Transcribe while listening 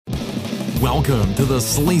Welcome to the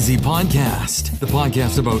Sleazy Podcast, the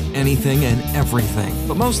podcast about anything and everything,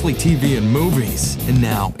 but mostly TV and movies. And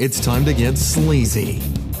now it's time to get sleazy.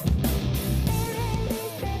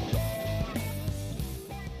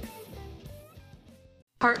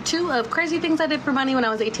 Part 2 of crazy things I did for money when I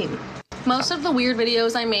was 18. Most of the weird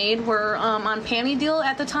videos I made were on Panty Deal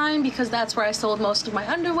at the time because that's where I sold most of my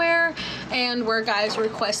underwear and where guys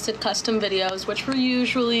requested custom videos, which were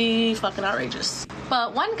usually fucking outrageous.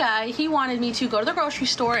 But one guy, he wanted me to go to the grocery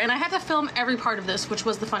store, and I had to film every part of this, which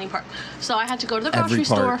was the funny part. So I had to go to the grocery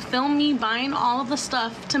store, film me buying all of the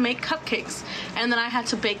stuff to make cupcakes, and then I had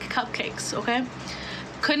to bake cupcakes, okay?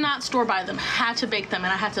 Could not store buy them, had to bake them,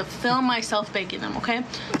 and I had to film myself baking them, okay?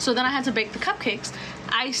 So then I had to bake the cupcakes,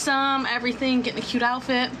 ice them, everything, get in a cute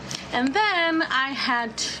outfit, and then I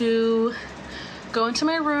had to go into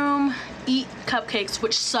my room, eat cupcakes,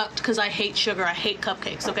 which sucked because I hate sugar, I hate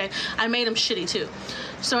cupcakes, okay? I made them shitty too.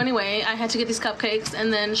 So anyway, I had to get these cupcakes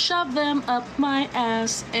and then shove them up my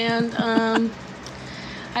ass, and I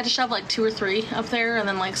had to shove like 2 or 3 up there and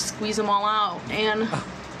then like squeeze them all out, and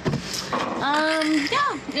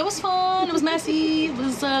yeah, it was fun, it was messy, it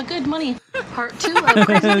was good money. Part 2 of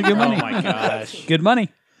crazy. Good money. Oh my gosh. Good money.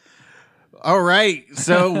 All right,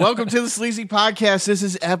 so welcome to the Sleazy Podcast. This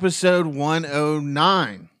is episode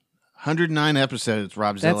 109. 109 episodes,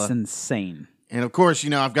 Robzilla. That's insane. And of course, you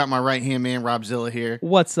know, I've got my right-hand man, Robzilla, here.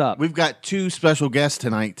 What's up? We've got 2 special guests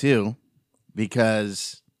tonight, too,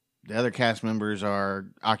 because the other cast members are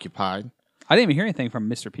occupied. I didn't even hear anything from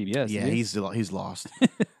Mr. PBS. Yeah, he's lost.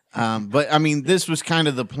 But, I mean, this was kind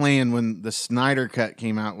of the plan when the Snyder cut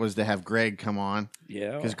came out, was to have Greg come on.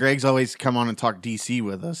 Yeah. Because Greg's always come on and talk DC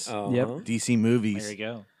with us. Yep. DC movies. There you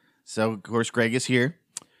go. So, of course, Greg is here.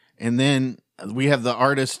 And then we have the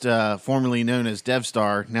artist formerly known as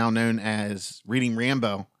DevStar, now known as Reading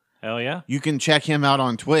Rambo. Hell yeah. You can check him out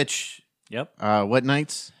on Twitch. Yep. What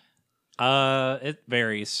nights? It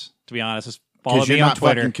varies, to be honest. Just follow Because you're me on not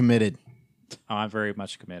Twitter. fucking committed. Oh, I'm very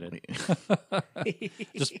much committed.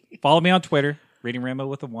 Just follow me on Twitter. Reading Rambo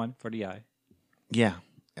with a 1 for the I. Yeah.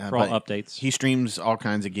 For all but updates. He streams all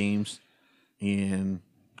kinds of games. And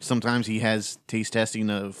sometimes he has taste testing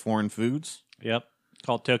of foreign foods. Yep.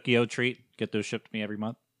 Called Tokyo Treat. Get those shipped to me every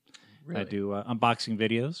month. Really? I do unboxing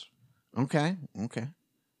videos. Okay. A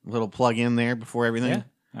little plug in there before everything. Yeah,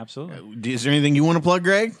 absolutely. Is there anything you want to plug,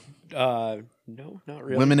 Greg? No, not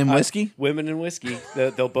really. Women and whiskey? Women and whiskey.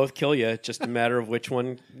 They'll both kill you. Just a matter of which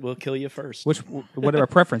one will kill you first. Whatever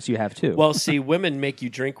preference you have, too. Well, see, women make you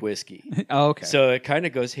drink whiskey. Oh, okay. So it kind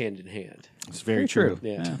of goes hand in hand. It's very true.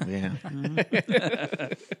 Yeah.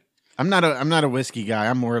 I'm not a whiskey guy.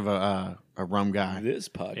 I'm more of a rum guy. This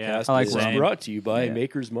podcast Yeah, I like is rum. brought to you by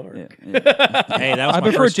Maker's Mark. Yeah. Hey, that was I my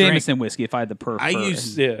prefer first drink. Jameson whiskey if I had the prefer. I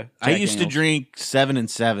used Yeah. I used to Daniels. drink 7 and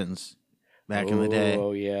 7s back in the day.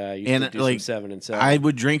 Oh, yeah. I used And, to do like, some 7 and 7. I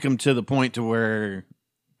would drink them to the point to where,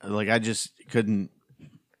 like, I just couldn't.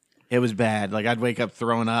 It was bad. Like, I'd wake up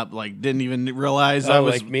throwing up. Like, didn't even realize I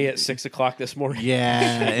was like me at 6 o'clock this morning. Yeah,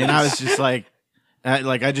 and I was just like,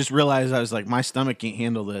 I just realized I was like, my stomach can't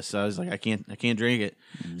handle this. So I was like, I can't drink it.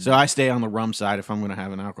 So I stay on the rum side if I'm going to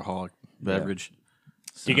have an alcoholic beverage.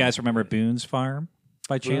 Do you guys remember Boone's Farm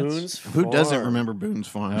by chance? Boone's Who doesn't Farm. remember Boone's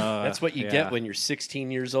Farm? That's what you yeah. get when you're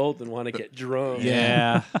 16 years old and want to get drunk.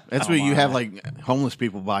 Yeah. That's Oh, what you my. have like homeless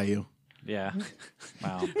people buy you. Yeah.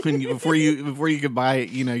 Wow. Before you could buy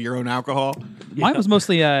your own alcohol. Mine was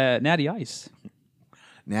mostly Natty Ice.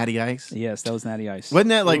 Natty Ice. Yes, that was Natty Ice. Wasn't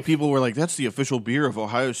that like people were like, that's the official beer of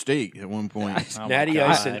Ohio State at one point? Oh my Natty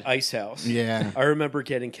Ice God. and Ice House. Yeah. I remember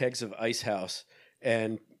getting kegs of Ice House,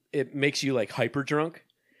 and it makes you like hyper drunk.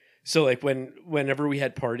 So like whenever we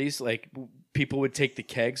had parties, like people would take the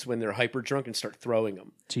kegs when they're hyper drunk and start throwing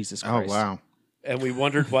them. Jesus Oh Christ. wow. And we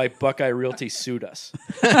wondered why Buckeye Realty sued us.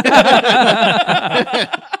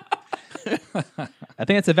 I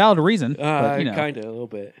think it's a valid reason. But, you know. Kind of, a little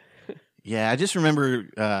bit. Yeah, I just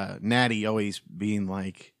remember Natty always being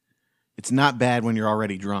like, it's not bad when you're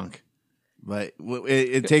already drunk. But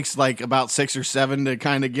it takes like about 6 or 7 to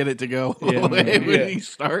kind of get it to go away when you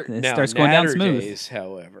start. It Now, starts going down Natter smooth. Days,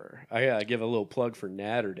 however, I gotta give a little plug for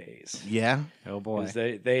Natter Days. Yeah. Oh, boy. 'Cause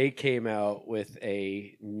they came out with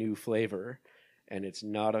a new flavor, and it's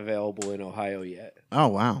not available in Ohio yet. Oh,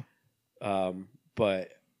 wow. But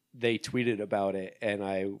they tweeted about it, and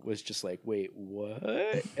I was just like, wait,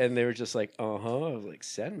 what? And they were just like, uh-huh. I was like,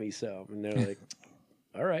 send me some. And they're like,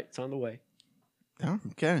 all right, it's on the way. Oh,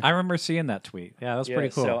 okay. I remember seeing that tweet. Yeah, that was pretty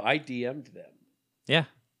cool. So I DM'd them. Yeah.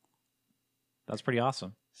 That's pretty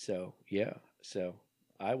awesome. So, yeah. So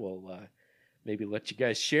I will maybe let you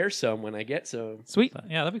guys share some when I get some. Sweet.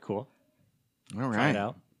 Yeah, that'd be cool. All Try right. it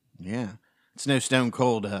out. Yeah. It's no Stone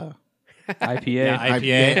Cold IPA. Yeah,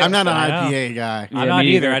 IPA. I'm not an I know. IPA guy. Yeah, I'm not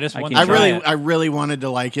me either. either. I just I want can't to I try try really, it. I really wanted to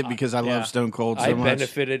like it because I yeah. love Stone Cold so I much.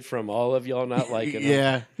 benefited from all of y'all not liking it.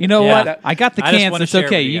 Yeah. You know Yeah. what? I got the I just cans. wanna It's share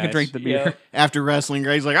okay. with you You can guys. drink the beer. Yeah. After wrestling,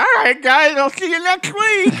 Greg's like, "All right, guys, I'll see you next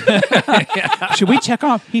week." Should we check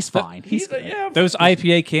on? He's fine. He's good. Yeah. Those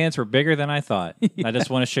IPA cans were bigger than I thought. I just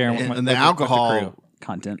want to share them with, And my, the with the alcohol crew.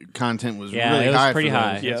 content was Yeah, really it was high. pretty for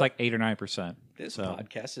high. those. It Yeah. was like 8 or 9%. This So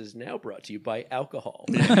podcast is now brought to you by alcohol.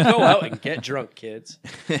 Go out and get drunk, kids.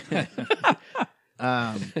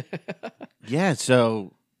 Yeah,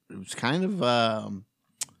 so it was kind of a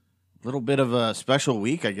little bit of a special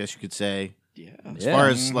week, I guess you could say. Yeah. As far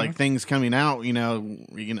as like things coming out, we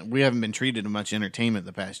haven't been treated to much entertainment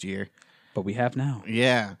the past year. But we have now.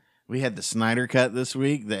 Yeah, we had the Snyder cut this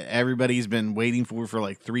week that everybody's been waiting for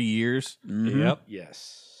like 3 years. yep.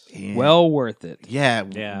 Yes. And Well worth it.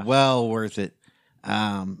 Yeah. well worth it.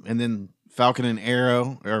 And then Falcon and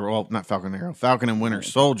not Falcon and Arrow, Falcon and Winter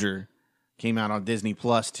Soldier came out on Disney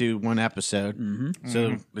Plus too, one episode.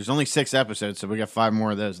 So there's only 6 episodes, so we got 5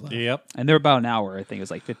 more of those left. Yep. And they're about an hour. I think it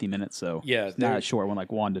was like 50 minutes. So Yeah, it's not they're- a short one like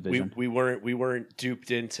WandaVision. We weren't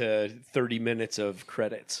duped into 30 minutes of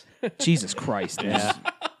credits. Jesus Christ. Yeah.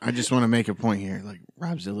 I just want to make a point here. Like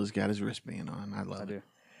Robzilla's got his wristband on. I love it.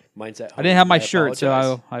 Mine's at home. I didn't have my I shirt, so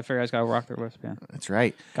apologize. I figured I just got to rock the wristband. That's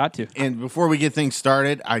right. Got to. And before we get things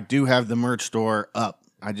started, I do have the merch store up.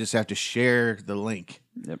 I just have to share the link.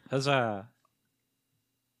 Huzzah.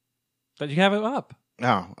 But you have it up.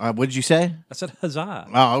 Oh, what did you say? I said huzzah.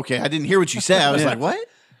 Oh, okay. I didn't hear what you said. I was like, what?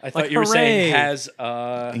 I thought Like, you were saying hooray. has.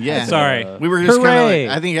 Yeah. Sorry. We were just kind of Hooray.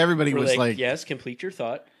 like, I think everybody We're was like, yes, complete your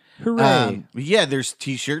thought. Hooray. Yeah, there's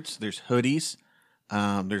t-shirts, there's hoodies,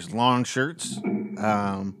 there's long shirts.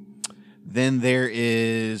 Then there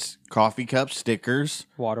is coffee cups, stickers,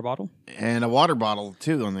 Water bottle. and a water bottle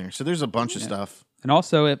too on there. So there's a bunch of stuff. And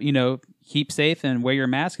also, if keep safe and wear your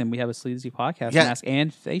mask. And we have a Sleazy Podcast mask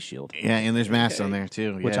and face shield, Yeah, and there's masks on there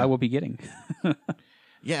too. which yeah. I will be getting.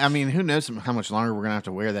 Yeah, I mean, who knows how much longer we're gonna have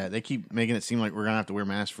to wear that? They keep making it seem like we're gonna have to wear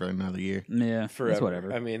masks for another year. Yeah, Forever. it's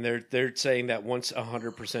whatever. I mean, they're saying that once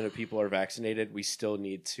 100% of people are vaccinated, we still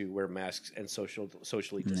need to wear masks and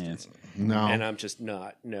socially distance. No, And I'm just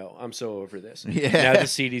not. No, I'm so over this. Yeah. Now the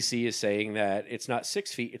CDC is saying that it's not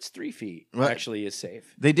 6 feet, it's 3 feet. What? Actually, is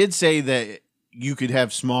safe. they did say that you could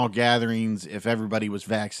have small gatherings if everybody was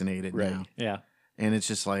vaccinated Right. now, Yeah. and it's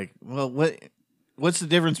just like, well, what's the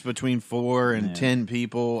difference between 4 and 10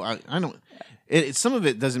 people? I don't. Some of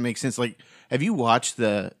it doesn't make sense. Like, have you watched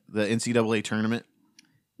the NCAA tournament?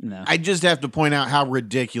 No. I just have to point out how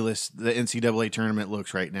ridiculous the NCAA tournament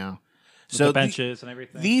looks right now. With So the benches and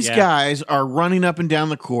everything. these Yeah. guys are running up and down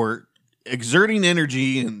the court, exerting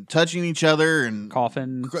energy and touching each other and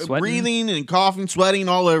Coughing, sweating. breathing and coughing, sweating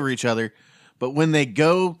all over each other. But when they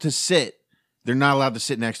go to sit, they're not allowed to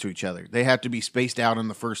sit next to each other. They have to be spaced out in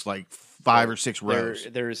the first 5 or 6 rows.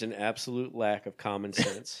 There is an absolute lack of common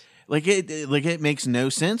sense. It makes no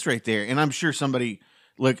sense right there. And I'm sure somebody.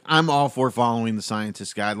 Look, I'm all for following the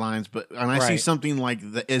scientist guidelines, but when I see Right. something like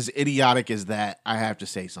as idiotic as that, I have to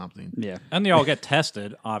say something. Yeah. And they all get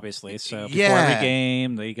tested, obviously. So before Yeah. every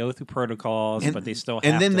game, they go through protocols, but they still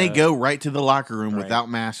have and then to, they go right to the locker room Right.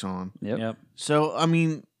 without masks on. Yep. Yep. So I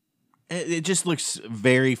mean, it just looks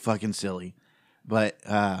very fucking silly. But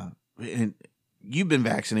and you've been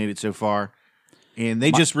vaccinated so far, and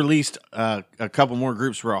they just released a couple more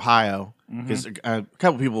groups for Ohio because a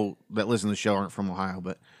couple people that listen to the show aren't from Ohio,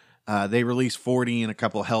 but they released 40 and a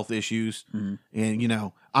couple of health issues, and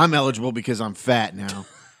I'm eligible because I'm fat now.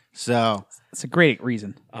 So It's a great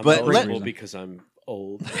reason. I'm But eligible let- because I'm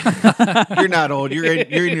old. you're not old. You're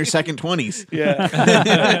in your second 20s. Yeah.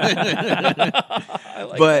 I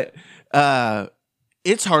like But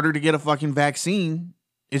it's harder to get a fucking vaccine.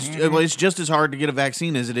 It's just as hard to get a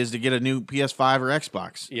vaccine as it is to get a new PS5 or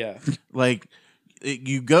Xbox. Yeah. Like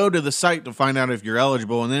you go to the site to find out if you're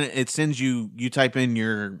eligible, and then it sends you type in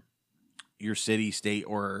your city, state,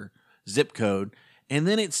 or zip code, and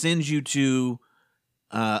then it sends you to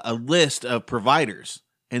a list of providers.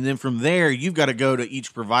 And then from there, you've got to go to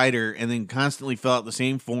each provider and then constantly fill out the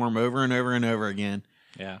same form over and over and over again.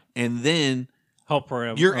 Yeah. And then Hope for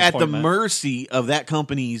a, you're at the appointment. mercy of that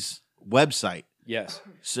company's website. Yes.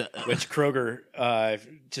 So, Which Kroger,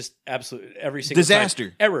 just absolute every single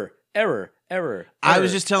Disaster. time, error. I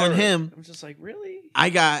was just telling him- I'm just like, really? I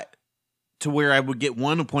got to where I would get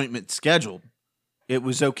one appointment scheduled. It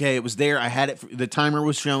was okay. It was there. I had it. The timer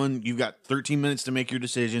was showing you've got 13 minutes to make your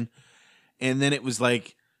decision. And then it was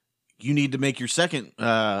like, you need to make your second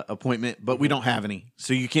appointment, but we don't have any.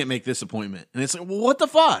 So you can't make this appointment. And it's like, well, what the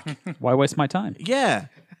fuck? Why waste my time? Yeah.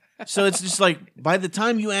 So it's just like by the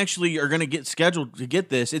time you actually are going to get scheduled to get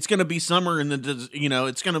this, it's going to be summer, and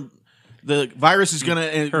the virus is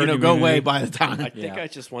going to go away by the time. I think I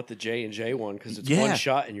just want the J&J one because it's one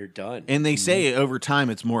shot and you're done. And they say over time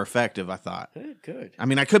it's more effective. I thought. Good. I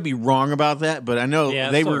mean, I could be wrong about that, but I know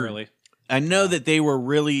they were. Early. I know that they were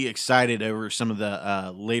really excited over some of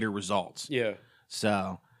the later results. Yeah.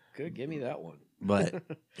 So good. Give me that one. But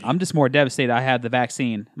I'm just more devastated. I had the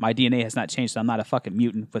vaccine. My DNA has not changed. So I'm not a fucking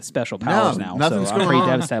mutant with special powers now. Nothing's so going I'm pretty on.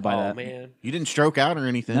 devastated by that. Man. You didn't stroke out or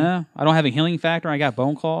anything. No, I don't have a healing factor. I got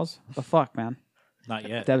bone claws. What the fuck, man? Not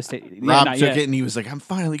yet. Devastated. Rob not took yet. it and he was like, "I'm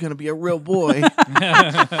finally going to be a real boy."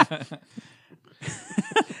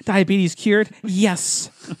 Diabetes cured? Yes.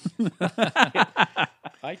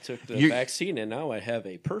 I took the vaccine and now I have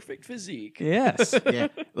a perfect physique. Yes. Yeah,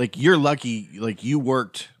 like you're lucky. Like you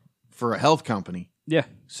worked for a health company, Yeah.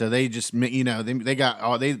 so they just they got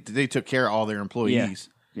all they took care of all their employees.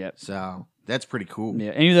 Yep. So that's pretty cool.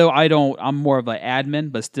 Yeah. And even though I'm more of an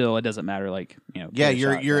admin, but still, it doesn't matter. Like Yeah, get a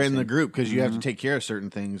shot you're in vaccine. the group because you have to take care of certain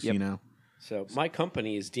things. Yep. So my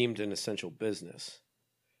company is deemed an essential business.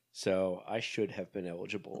 So I should have been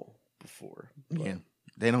eligible before. But Yeah,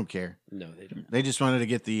 they don't care. no, they don't. They just wanted to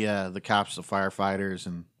get the cops, the firefighters,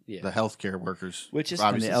 and Yeah. the healthcare workers, Which is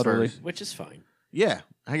obviously and the elderly. first. Which is fine. Yeah,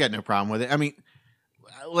 I got no problem with it. I mean,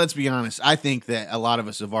 let's be honest. I think that a lot of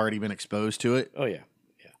us have already been exposed to it, Oh yeah.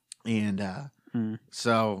 and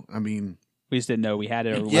so I mean, We just didn't know we had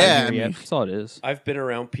it or Yeah, wasn't here I mean- yet. That's all it is. I've been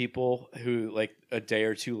around people who, like, a day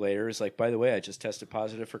or two later is like, by the way, I just tested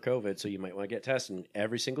positive for COVID, so you might want to get tested. And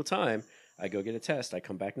every single time I go get a test, I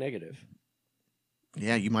come back negative.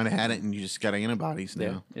 yeah, you might have had it and you just got antibodies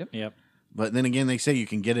now. Yep. But then again, they say you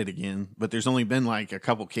can get it again. But there's only been like a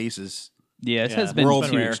couple cases. Yeah, it Yeah, has been world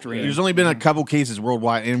too rare. extreme. There's only been a couple cases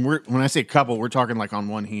worldwide, and when I say couple, we're talking like on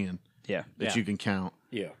one hand Yeah. that Yeah. you can count.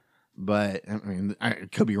 Yeah. But I mean, I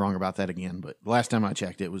could be wrong about that again. But the last time I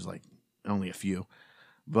checked, it was like only a few.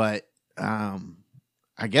 But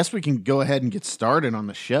I guess we can go ahead and get started on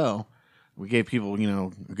the show. We gave people,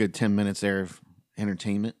 a good 10 minutes there of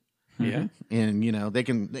entertainment. Yeah. And you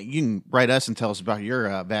can write us and tell us about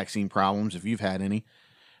your vaccine problems if you've had any.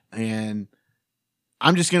 And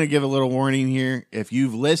I'm just going to give a little warning here. If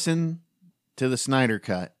you've listened to the Snyder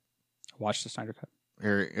Cut Watch the Snyder Cut.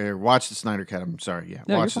 or watch the Snyder Cut, I'm sorry,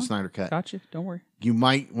 No, watch you're the fine. Snyder Cut. Gotcha. Don't worry. You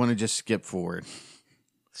might want to just skip forward.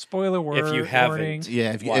 Spoiler word. If you haven't. warning.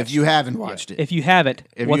 Yeah, if Watched you it. haven't watched it, If you haven't,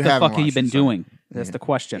 If what you the haven't fuck have you watched been it, sorry. doing? That's the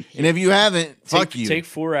question. and if you haven't, fuck Take, you. Take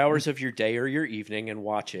 4 hours of your day or your evening and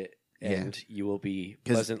watch it, and you will be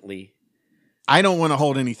 'Cause- pleasantly. I don't want to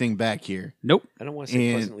hold anything back here. Nope. I don't want to say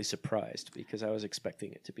And- pleasantly surprised because I was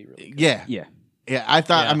expecting it to be really good. Yeah, Yeah. yeah. I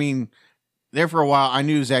thought. Yeah. I mean, there for a while, I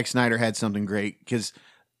knew Zack Snyder had something great because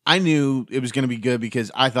I knew it was going to be good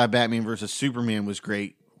because I thought Batman versus Superman was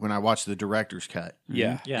great when I watched the director's cut.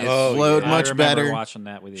 Yeah. Yeah. It Oh, flowed yeah. much I remember better. watching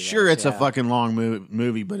that with you. Sure, guys. it's a fucking long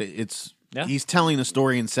movie, but it's Yeah. he's telling a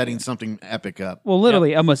story and setting something epic up. Well,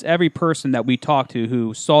 literally, almost every person that we talked to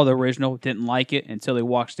who saw the original didn't like it until they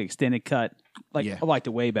watched the extended cut. Yeah. I liked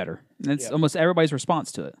it way better. And it's Yeah. almost everybody's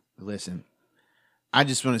response to it. Listen, I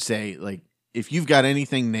just want to say, like, if you've got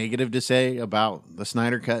anything negative to say about the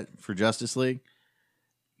Snyder Cut for Justice League,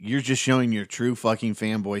 you're just showing your true fucking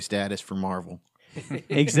fanboy status for Marvel.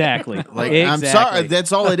 Exactly. Like, exactly. I'm sorry,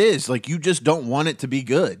 that's all it is. Like, you just don't want it to be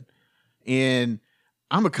good. And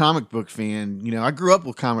I'm a comic book fan. I grew up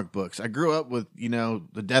with comic books. I grew up with,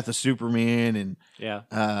 the death of Superman and, Yeah.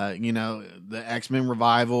 the X-Men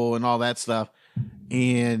revival and all that stuff.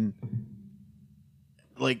 And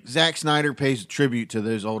like Zack Snyder pays tribute to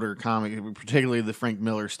those older comics, particularly the Frank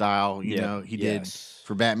Miller style, he did Yes.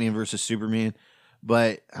 for Batman versus Superman.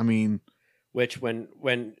 But I mean, Which when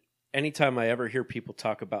anytime I ever hear people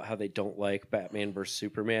talk about how they don't like Batman versus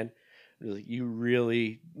Superman, you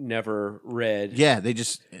really never read yeah,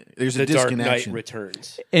 there's The a Dark Knight disconnection.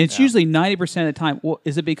 Returns. And it's usually 90% of the time. Well,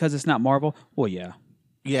 is it because it's not Marvel? Well, yeah.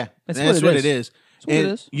 Yeah, That's that's what what it it is. is. what it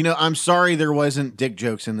And is. I'm sorry there wasn't dick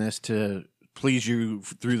jokes in this to please you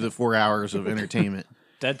through the 4 hours of entertainment.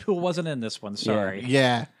 Deadpool wasn't in this one. Sorry.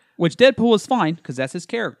 Yeah. Which Deadpool is fine because that's his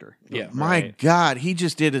character. Yeah. My Right. God, he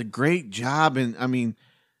just did a great job, and I mean,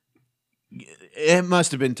 it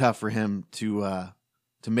must have been tough for him to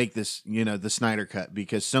make this, the Snyder Cut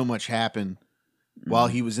because so much happened while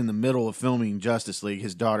he was in the middle of filming Justice League.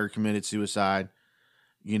 His daughter committed suicide,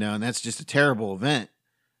 and that's just a terrible event.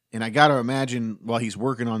 And I got to imagine while he's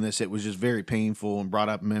working on this, it was just very painful and brought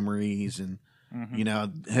up memories and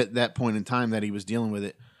at that point in time that he was dealing with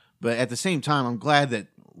it. But at the same time, I'm glad that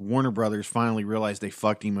Warner Brothers finally realized they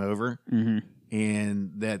fucked him over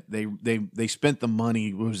and that they spent the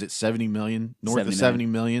money. What was it, 70 million, north of 70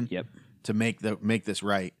 million, Yep. to make this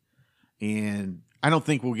right. And I don't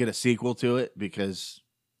think we'll get a sequel to it because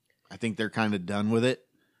I think they're kind of done with it.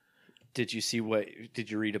 Did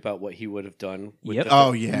you read about what he would have done with Yep.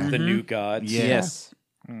 the new gods? Yeah. Yes.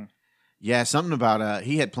 Yeah, something about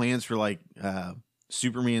he had plans for like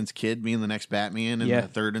Superman's kid being the next Batman in the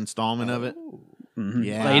third installment of it. Mm-hmm.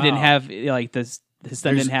 Yeah, They didn't have like this. His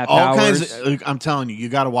son There's didn't have all powers. kinds. I'm telling you, you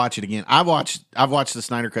got to watch it again. I've watched the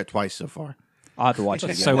Snyder Cut twice so far. I'll have to watch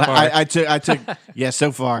it again. So Well, far. I took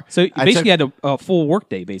so far. So you I basically took- had a full work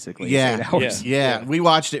day, basically. yeah, 8 hours. yeah. We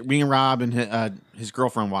watched it. Me and Rob and his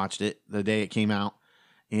girlfriend watched it the day it came out,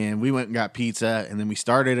 and we went and got pizza, and then we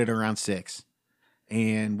started it around 6,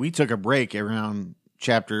 and we took a break around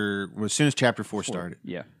as soon as chapter 4 started.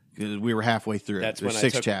 Yeah. Because we were halfway through it. That's There's when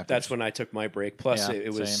 6 I took. chapters. That's when I took my break. Plus, Yeah,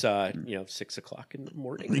 it was 6:00 in the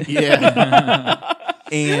morning. Yeah.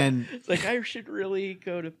 And It's like I should really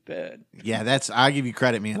go to bed. yeah, I give you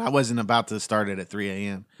credit, man. I wasn't about to start it at 3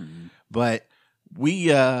 a.m. But we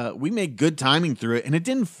made good timing through it, and it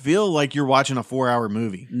didn't feel like you're watching a 4-hour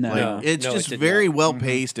movie. No. Like, No. it's No, it just did very not. well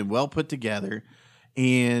paced and well put together.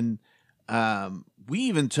 And we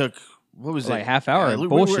even took what was Like it? half-hour we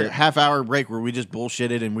bullshit. were half-hour break where we just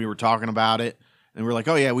bullshitted and we were talking about it, and we're like,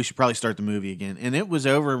 oh yeah, we should probably start the movie again. And it was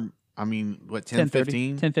over. I mean, what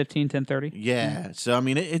 10:15? 10:15, 10:30. Yeah. So I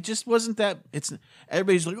mean, it just wasn't that. It's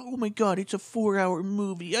everybody's like, oh my god, it's a 4-hour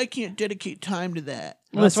movie. I can't dedicate time to that.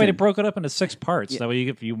 Well, that's why they Listen. broke it up into 6 parts. That way,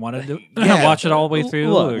 if you wanted to Yeah. watch it all the way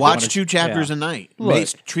through, Look, or you Watch wanna- 2 chapters yeah. a night. Look.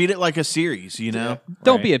 Treat it like a series. You know.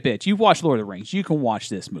 Don't Right. be a bitch. You've watched Lord of the Rings. You can watch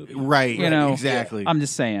this movie. Right. You know, exactly. I'm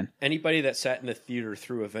just saying. Anybody that sat in the theater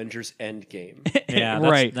through Avengers Endgame. Yeah,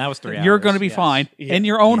 right. That was 3 hours. You're going to be yes. fine Yeah. in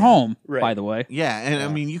your own home, Right. by the way. Yeah, and I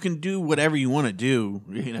mean, you can do whatever you want to do.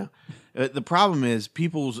 You know, the problem is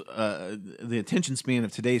people's the attention span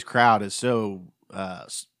of today's crowd is so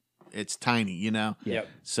it's tiny. You know. Yep.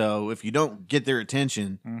 So if you don't get their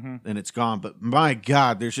attention, then it's gone. But my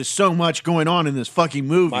God, there's just so much going on in this fucking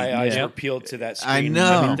movie. My eyes Yeah. were peeled to that screen. I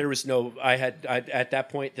know. mean, there was no. At that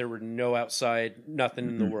point there were no outside, nothing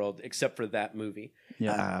in the world except for that movie.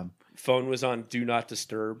 Yeah. Phone was on Do Not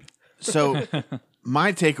Disturb. So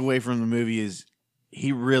my takeaway from the movie is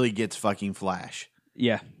he really gets fucking Flash.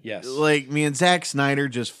 Yeah. Yes. Like, man, Zack Snyder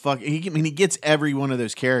just he gets every one of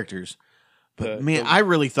those characters. But man, I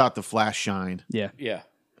really thought the Flash shined. Yeah. Yeah.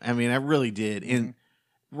 I mean, I really did. And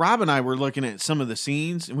Rob and I were looking at some of the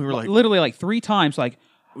scenes, and we were like, Literally like 3 times, like,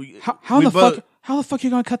 we- how we the both- fuck? How the fuck are you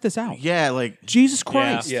going to cut this out? Yeah, like Jesus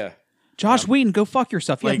Christ. Yeah. Josh Whedon, go fuck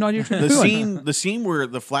yourself. You like have no idea what you're the doing. the scene where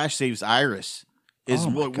the Flash saves Iris is Oh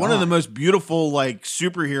my one of the God. most beautiful like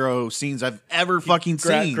superhero scenes I've ever fucking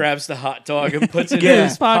seen. Grabs the hot dog and puts it Get in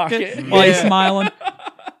his pocket. while he's Yeah. smiling.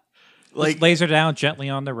 Like, laser down gently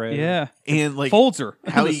on the road. Yeah. and like Folds her.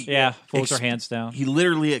 how he Yeah, folds her Ex- hands down. he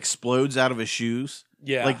literally explodes out of his shoes.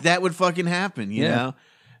 Yeah. Like that would fucking happen, you Yeah. know?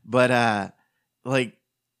 But like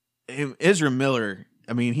Ezra Miller,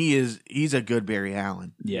 I mean, he's a good Barry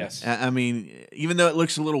Allen. Yes. I mean, even though it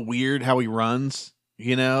looks a little weird how he runs,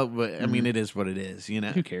 you know, but I mean, it is what it is, you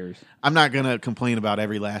know. Who cares? I'm not going to complain about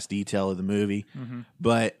every last detail of the movie,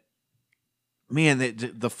 but man,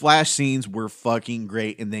 the Flash scenes were fucking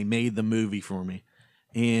great, and they made the movie for me.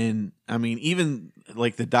 And I mean, even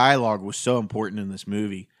like the dialogue was so important in this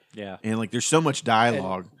movie, Yeah. and like there's so much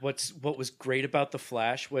dialogue. And what was great about the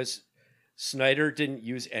Flash was Snyder didn't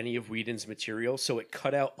use any of Whedon's material, so it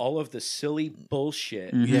cut out all of the silly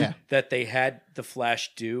bullshit Yeah, that they had the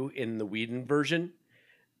Flash do in the Whedon version.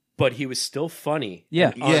 But he was still funny,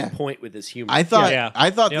 Yeah. and on Yeah. point with his humor. I thought Yeah.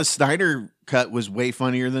 the Yep. Snyder cut was way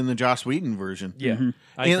funnier than the Joss Whedon version. yeah,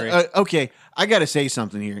 I And, agree. okay, I got to say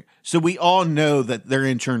something here. So we all know that they're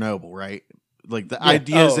in Chernobyl, right? Like the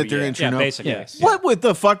idea is Oh, that they're yeah. in yeah, Chernobyl. basically. Yes. What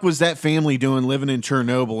the fuck was that family doing living in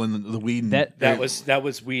Chernobyl in the Whedon? that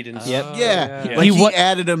was Whedon's. Yep. yeah. Yeah. Like He he wa-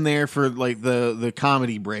 added them there for like the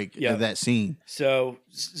comedy break Yeah. of that scene. So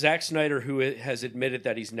Zack Snyder, who has admitted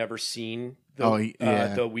that he's never seen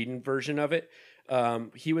the Whedon version of it,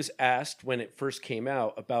 he was asked when it first came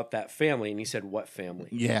out about that family, and he said, "What family?"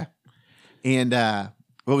 Yeah, and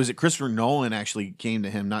what was it? Christopher Nolan actually came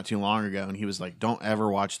to him not too long ago, and he was like, "Don't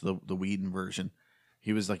ever watch the Whedon version."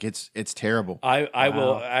 He was like, "It's terrible."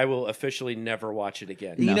 I will officially never watch it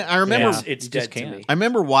again. You know, I remember Yeah. It's You just dead to can't. me. I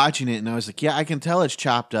remember watching it, and I was like, "Yeah, I can tell it's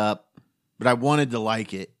chopped up, but I wanted to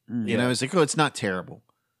like it." Yeah. And I was like, "Oh, it's not terrible,"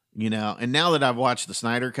 you know. And now that I've watched the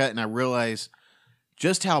Snyder cut, and I realize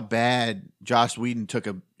just how bad Joss Whedon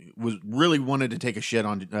really wanted to take a shit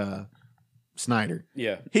on Snyder.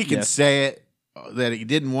 Yeah, He can Yes. say it that he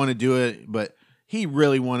didn't want to do it, but he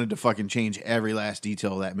really wanted to fucking change every last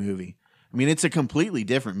detail of that movie. I mean, it's a completely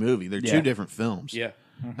different movie. They're two different films. Yeah.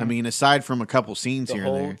 I mean, aside from a couple scenes here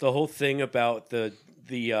and there. The whole thing about the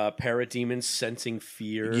parademons sensing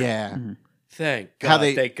fear. Yeah. Thank God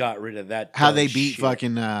they got rid of that. How they beat shit.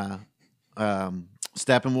 fucking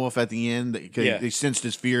Steppenwolf at the end. They sensed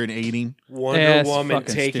his fear and aiding. Wonder Woman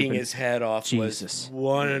taking stupid. his head off Jesus. was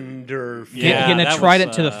wonderful. Getting a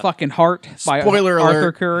trident to the fucking heart by Spoiler Arthur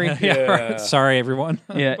alert. Curry. Right. Sorry, everyone.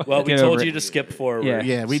 Yeah. Well, we get told over you it. to skip forward.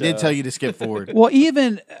 Yeah, we did tell you to skip forward. Well,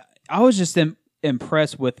 even I was just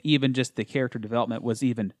impressed with even just the character development was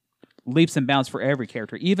even leaps and bounds for every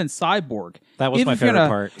character, even Cyborg. That was Even my if you're favorite gonna-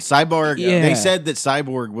 part. Cyborg, Yeah. they said that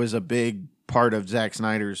Cyborg was a big part of Zack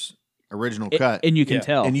Snyder's original cut. And you can Yeah.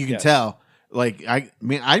 tell. And you can tell. Like, I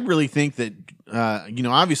really think that,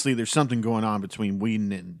 obviously there's something going on between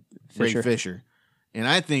Whedon and Ray Fisher. And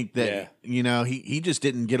I think that, he just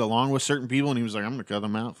didn't get along with certain people, and he was like, I'm going to cut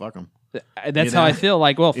them out. Fuck them. That's how I feel.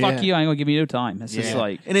 Like, well, fuck Yeah. you. I ain't going to give you no time. It's just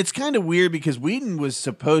like... And it's kind of weird because Whedon was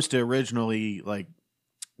supposed to originally, like,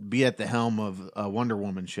 be at the helm of a Wonder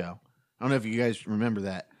Woman show. I don't know if you guys remember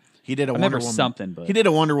that. He did a Wonder Woman. something, but... He did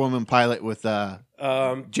a Wonder Woman pilot with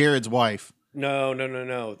Jared's wife. No.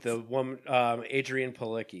 The woman, Adrian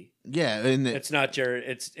Palicki. Yeah, and It's not Jared.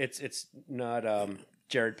 It's not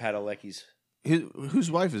Jared Padalecki's.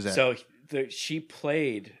 whose wife is that? So she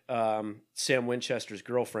played Sam Winchester's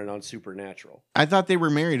girlfriend on Supernatural. I thought they were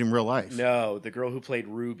married in real life. No, the girl who played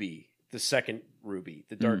Ruby, the second Ruby,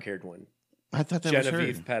 the dark-haired one, I thought that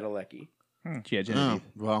Genevieve was Padalecki. Yeah, Genevieve. Oh,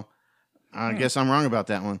 well, I guess I'm wrong about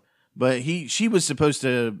that one. But she was supposed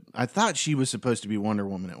to. I thought she was supposed to be Wonder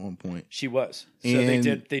Woman at one point. She was. So And-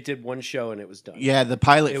 they did one show and it was done. Yeah, the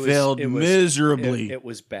pilot failed it was- miserably. It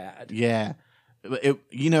was bad. Yeah, it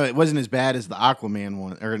wasn't as bad as the Aquaman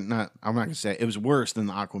one, or not. I'm not gonna say it was worse than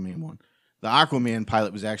the Aquaman one. The Aquaman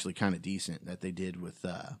pilot was actually kind of decent that they did with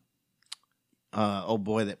old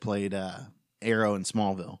boy that played Arrow in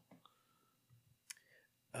Smallville.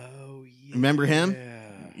 Oh yeah. Remember him?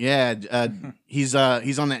 Yeah, he's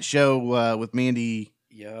on that show with Mandy.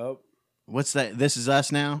 Yep. What's that? This Is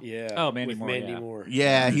Us now. Yeah. Oh, Mandy with Moore, Mandy yeah. Moore.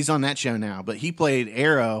 Yeah, he's on that show now. But he played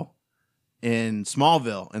Arrow in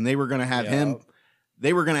Smallville, and they were gonna have him.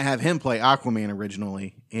 They were gonna have him play Aquaman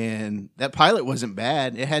originally, and that pilot wasn't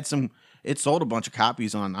bad. It sold a bunch of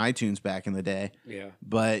copies on iTunes back in the day. Yeah.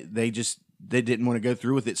 But they didn't want to go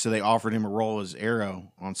through with it, so they offered him a role as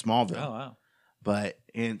Arrow on Smallville. Oh, wow. But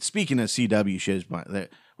and speaking of CW shows,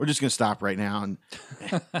 we're just gonna stop right now. And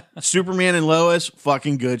Superman and Lois,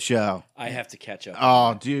 fucking good show. I have to catch up.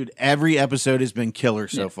 Oh, dude, every episode has been killer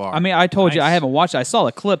so far. I mean, I told you I haven't watched it. I saw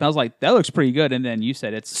the clip and I was like, that looks pretty good. And then you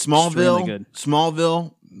said it's extremely good.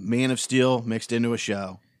 Smallville, Man of Steel mixed into a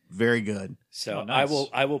show. Very good. So nice.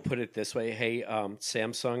 I will put it this way. Hey,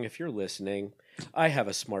 Samsung, if you're listening, I have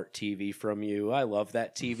a smart TV from you. I love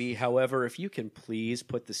that TV. However, if you can please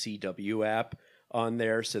put the CW app on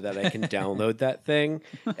there so that I can download that thing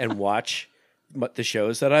and watch the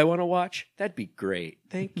shows that I want to watch, that'd be great.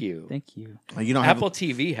 Thank you. Thank you. You don't Apple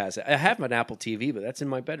TV has it. I have an Apple TV, but that's in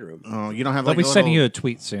my bedroom. Oh, you don't have They'll like be a sending little, you a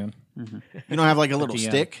tweet soon. You don't have like a little DM.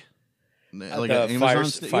 stick, like The an Amazon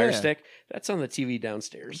stick? Fire Yeah. Stick, that's on the TV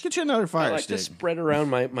downstairs. Get you another I Fire like Stick. to spread around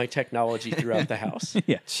my technology throughout the house.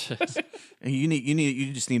 Yeah.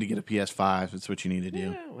 You just need to get a PS5. That's what you need to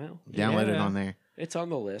do. Yeah, well, Download it yeah. on there. It's on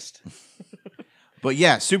the list. But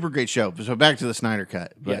yeah, super great show. So back to the Snyder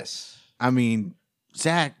Cut. But, Yes. I mean,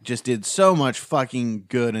 Zach just did so much fucking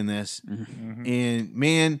good in this, and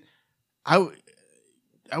man, I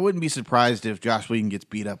wouldn't be surprised if Joss Whedon gets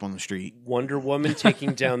beat up on the street. Wonder Woman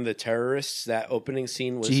taking down the terrorists. That opening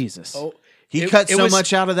scene was Jesus. Oh, He it- cut it so was-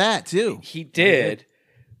 much out of that too. He did,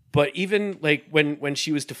 but even like when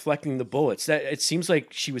she was deflecting the bullets, that it seems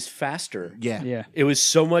like she was faster. Yeah, Yeah. It was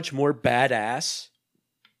so much more badass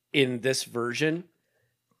in this version.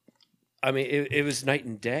 I mean, it was night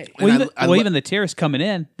and day. And Well, I lo- even the terrorists coming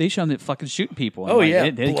in, they show them that fucking shooting people. And Oh like,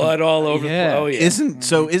 yeah, they blood all over. Yeah. Oh yeah.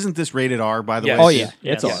 Isn't this rated R by the Yes. way? Oh yeah,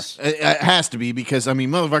 it's Yes. R. It has to be because I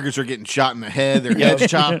mean, motherfuckers are getting shot in the head, their heads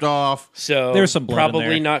chopped off. So There's some blood in probably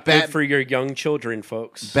there. not Bat- good for your young children,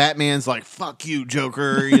 folks. Batman's like, "Fuck you,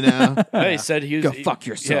 Joker," you know. He said he was Go fuck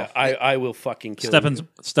yourself. Yeah, I will fucking kill you.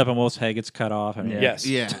 Steppenwolf's head gets cut off. I mean, Yes.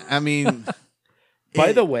 Yeah, I mean,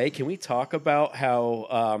 By the way, can we talk about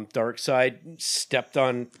how Darkseid stepped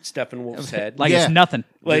on Steppenwolf's head? Like Yeah. it's nothing.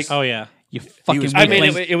 Like, Oh yeah. You fucking. was- I mean,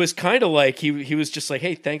 weakling. it was kind of like he was just like,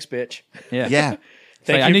 "Hey, thanks, bitch. yeah. yeah,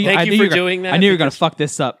 Thank Like, you, thank you for you're doing that." I knew you were gonna because- fuck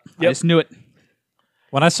this up. I Yep. just knew it.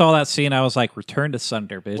 When I saw that scene, I was like, "Return to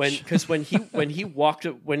Snyder, bitch." Because when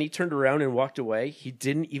he turned around and walked away, he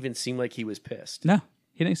didn't even seem like he was pissed. No,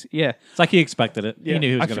 he didn't. Yeah, It's like he expected it. Yeah. He knew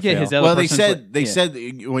he was I going to forget fail. his other Well, person's they said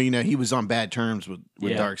he was on bad terms with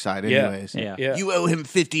Yeah. Darkseid Yeah. anyways. Yeah. Yeah. You owe him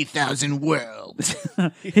 50,000 worlds.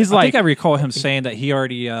 He's I like, think I recall him saying that he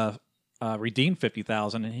already redeemed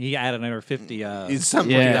 50,000, and he added another 50 It's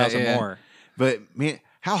something Yeah, like that, 50,000 yeah. more. But man,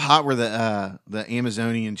 how hot were the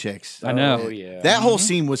Amazonian chicks? I know. Oh, yeah. That whole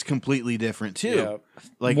scene was completely different too. Yeah.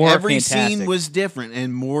 Like More every fantastic. scene was different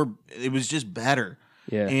and more. It was just better.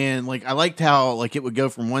 yeah, And like I liked how like it would go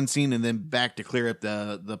from one scene and then back to clear up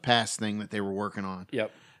the past thing that they were working on.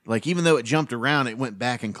 Yep. Like even though it jumped around, it went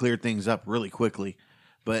back and cleared things up really quickly.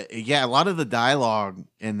 But yeah, a lot of the dialogue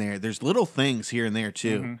in there's little things here and there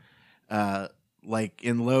too. Like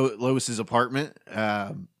in Lois's apartment,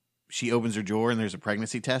 she opens her drawer and there's a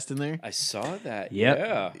pregnancy test in there. I saw that. Yep.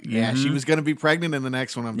 Yeah. Yeah, she was going to be pregnant in the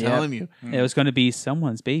next one. I'm Yep. telling you, it was going to be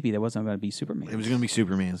someone's baby. That wasn't going to be Superman. it was going to be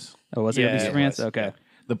Superman's. Oh, was it going to Yeah, be it Superman's? was. Okay.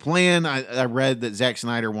 The plan I read that Zack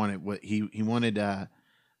Snyder wanted what he wanted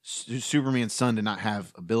Superman's son to not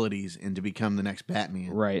have abilities and to become the next Batman.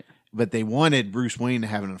 Right. But they wanted Bruce Wayne to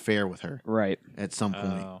have an affair with her Right. at some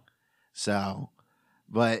point. Oh. So,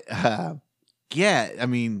 but yeah, I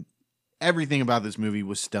mean, everything about this movie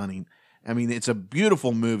was stunning. I mean, it's a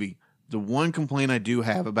beautiful movie. The one complaint I do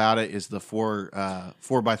have about it is the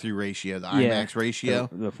 4:3 ratio, the Yeah. IMAX ratio.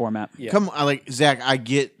 The format. Yeah. Come on, like Zach, I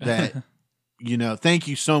get that. Thank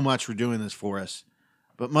you so much for doing this for us.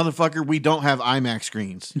 But motherfucker, we don't have IMAX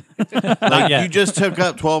screens. Like yet. you just took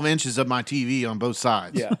up 12 inches of my TV on both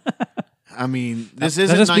sides. Yeah. I mean, this That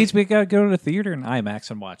isn't just nice. means we got to go to the theater in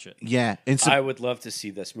IMAX and watch it. Yeah, and so I would love to see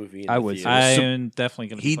this movie in I the would. theaters. I'm definitely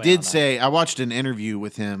going to. he did say, I watched an interview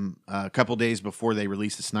with him a couple days before they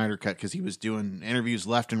released the Snyder Cut because he was doing interviews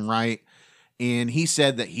left and right, and he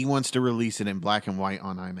said that he wants to release it in black and white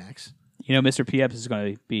on IMAX. You know, Mr. PX is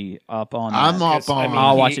going to be up on. I'm that. up 'Cause, I on. mean,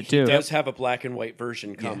 I'll he- watch it too. He does have a black and white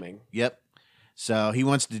version coming. Yep. So he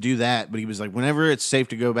wants to do that, but he was like, whenever it's safe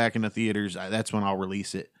to go back into theaters, that's when I'll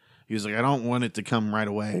release it. He was like, I don't want it to come right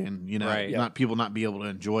away, and Right. not people not be able to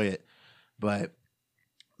enjoy it. But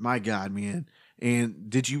my God, man! And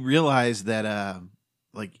did you realize that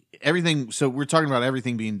like everything? So we're talking about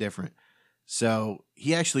everything being different. So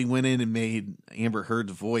he actually went in and made Amber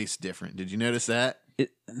Heard's voice different. Did you notice that?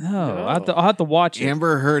 No, No. I'll have to watch it.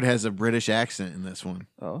 Amber Heard has a British accent in this one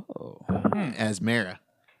Oh. as Mara.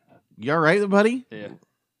 You all right, buddy? Yeah.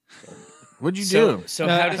 What'd you do? So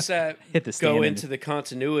how does that Hit the go stand into the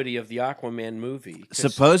continuity of the Aquaman movie? 'Cause-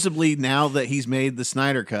 Supposedly, now that he's made the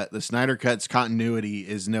Snyder Cut's continuity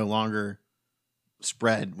is no longer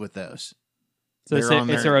spread with those. So it's, They're on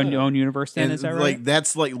it's there. their own universe then, And is that right? like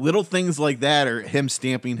that's like little things like that are him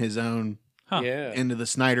stamping his own Huh. yeah. into the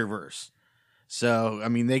Snyderverse. So I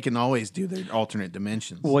mean, they can always do their alternate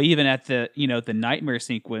dimensions. Well, even at the the nightmare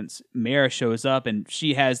sequence, Mara shows up and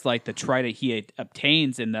she has like the trident he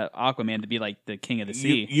obtains in the Aquaman to be like the king of the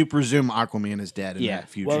sea. you presume Aquaman is dead in Yeah. that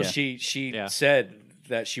future. Well, Yeah. she Yeah. said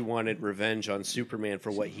that she wanted revenge on Superman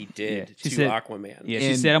for what he did Yeah. She to said- Aquaman. yeah, she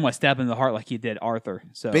And- said, "I'm gonna stab him in the heart like he did Arthur."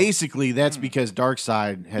 So Basically, that's because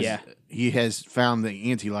Darkseid has Yeah. he has found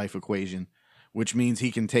the anti-life equation, which means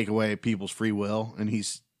he can take away people's free will, and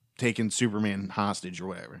he's taken Superman hostage or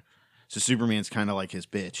whatever. So Superman's kind of like his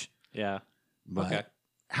bitch. Yeah. But Okay.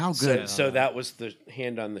 how So, good? so that was the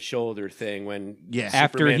hand on the shoulder thing when Yeah.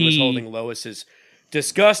 After Superman was he- holding Lois's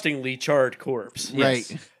disgustingly charred corpse. Right.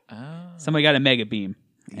 somebody got a mega beam.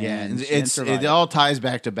 Yeah, and and she didn't it survive. all ties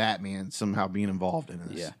back to Batman somehow being involved in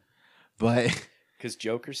this. Yeah. But Because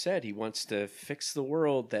Joker said he wants to fix the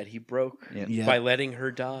world that he broke Yep. Yeah. by letting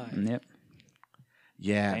her die. Yep.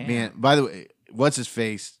 yeah, Damn. man. By the way, what's his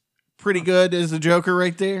face? Pretty good as the Joker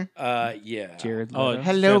right there. Yeah. Jared. Oh, Leto.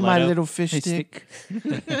 Hello, Jared my Leto. little fish Hey, stick.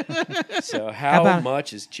 So how about-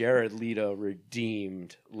 much is Jared Leto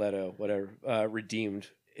redeemed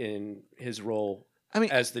in his role I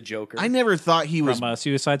mean, as the Joker? I never thought he was. From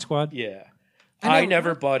Suicide Squad. Yeah. I I know-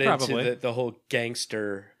 never bought into Probably. the whole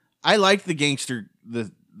gangster. I liked the gangster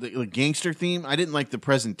the gangster theme. I didn't like the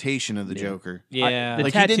presentation of the Joker. Yeah. The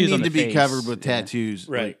Like he didn't tattoos need on to the be face. covered with Yeah. tattoos.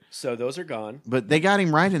 Right. Like, So those are gone. but they got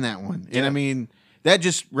him right in that one. And Yeah. I mean, that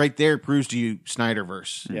just right there proves to you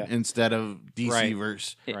Snyderverse Yeah. instead of DC Right.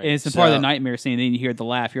 verse. And Right. it's a part of So- the nightmare scene. Then you hear the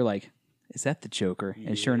laugh. You're like, "Is that the Joker?"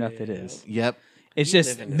 And sure enough, it is. Yep. It's We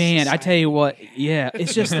just, live in a man, I tell you what, yeah,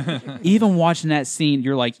 it's just, even watching that scene,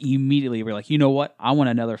 you're like, immediately, we're like, you know what? I want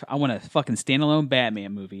a fucking standalone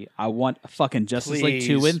Batman movie. I want a fucking Justice League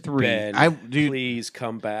 2 and 3. Ben, Dude, please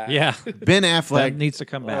come back. Yeah. Ben Affleck. That needs to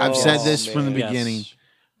come back. I've said this Oh, from the man. beginning. Yes.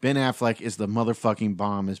 Ben Affleck is the motherfucking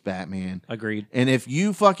bomb as Batman. Agreed. And if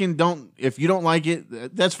you don't like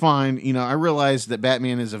it, that's fine. You know, I realize that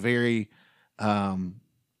Batman is a very,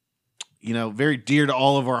 very dear to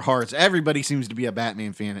all of our hearts. Everybody seems to be a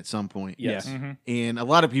Batman fan at some point. Yes. Mm-hmm. And a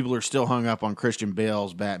lot of people are still hung up on Christian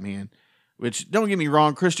Bale's Batman, which, don't get me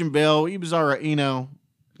wrong, Christian Bale, he was all right,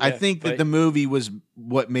 I think that the movie was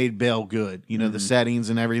what made Bale good, the settings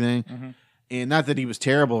and everything. Mm-hmm. And not that he was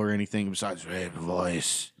terrible or anything besides his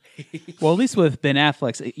voice. Well, at least with Ben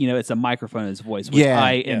Affleck's, it's a microphone in his voice, which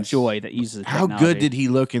I enjoy that uses How technology. good did he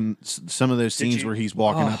look in some of those scenes where he's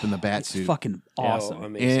walking up in the bat It's suit? fucking awesome. Oh,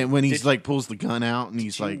 amazing. And when he's pulls the gun out and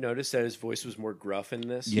he's Did you like, notice that his voice was more gruff in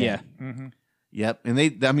this? Yeah. Mm-hmm. yep. And they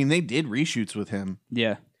did reshoots with him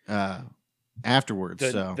Yeah. afterwards.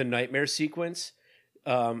 The nightmare sequence.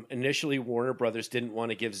 Initially, Warner Brothers didn't want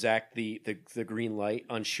to give Zach the green light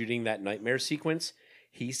on shooting that nightmare sequence.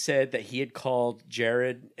 He said that he had called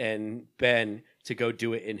Jared and Ben to go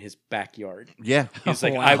do it in his backyard. Yeah. He's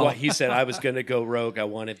like, Wow. he said, I was going to go rogue. I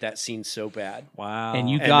wanted that scene so bad. Wow. And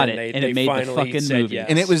you And got then it, they- and they it made the finally fucking said movie. yes.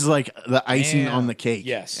 And it was like the icing Damn. on the cake.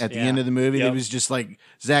 Yes. At the Yeah. end of the movie, Yep. it was just like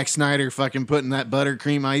Zack Snyder fucking putting that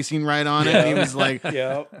buttercream icing right on it. Yeah. And he was like,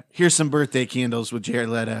 Yeah. here's some birthday candles with Jared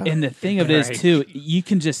Leto. And the thing of it is, Right. too, you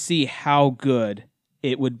can just see how good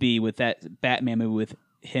it would be with that Batman movie with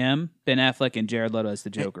him, Ben Affleck, and Jared Leto as the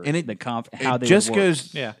Joker. And it- how it they just would work.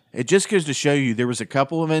 goes Yeah. It just goes to show you there was a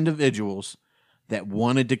couple of individuals that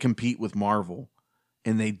wanted to compete with Marvel,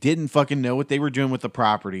 and they didn't fucking know what they were doing with the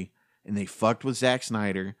property, and they fucked with Zack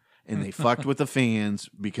Snyder, and they fucked with the fans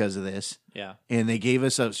because of this, Yeah. and they gave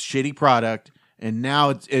us a shitty product, and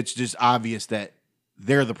now it's just obvious that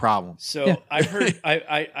they're the problem. So I heard,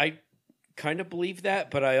 I kind of believe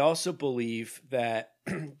that, but I also believe that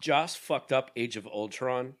Joss fucked up Age of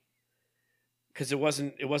Ultron because it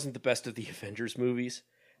wasn't the best of the Avengers movies,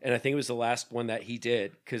 and I think it was the last one that he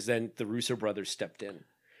did because then the Russo brothers stepped in.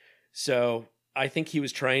 So I think he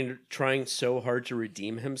was trying so hard to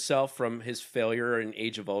redeem himself from his failure in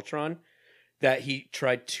Age of Ultron that he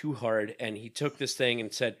tried too hard, and he took this thing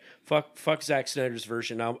and said, "Fuck Zack Snyder's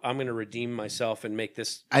version. I'm going to redeem myself and make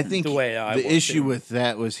this." I think the way I the want issue to. with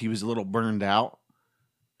that was he was a little burned out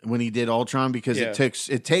when he did Ultron because Yeah.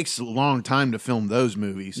 it takes a long time to film those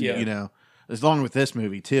movies. Yeah. As long with this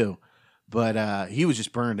movie too. But he was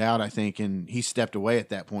just burned out, I think, and he stepped away at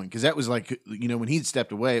that point because that was like, when he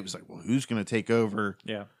stepped away, it was like, well, who's going to take over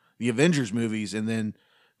Yeah. the Avengers movies? And then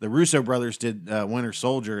the Russo brothers did Winter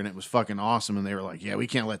Soldier, and it was fucking awesome. And they were like, yeah, we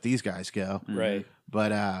can't let these guys go. Right.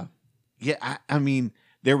 But I mean,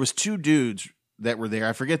 there was two dudes that were there.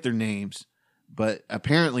 I forget their names, but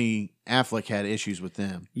apparently Affleck had issues with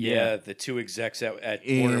them. Yeah, the two execs at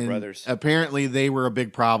Warner And Brothers. apparently they were a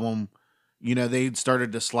big problem. They'd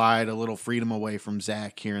started to slide a little freedom away from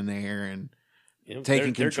Zach here and there, and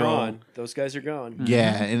taking they're control. gone. Those guys are gone.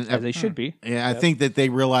 yeah, and As they should be. yeah, I think that they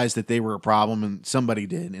realized that they were a problem, and somebody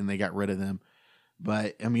did, and they got rid of them.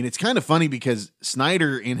 But I mean, it's kind of funny because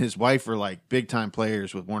Snyder and his wife are like big time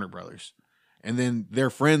players with Warner Brothers, and then they're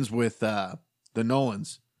friends with the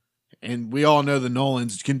Nolans, and we all know the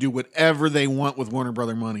Nolans can do whatever they want with Warner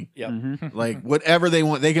Brother money. Yep. Like whatever they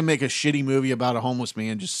want, they can make a shitty movie about a homeless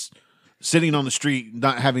man just sitting on the street,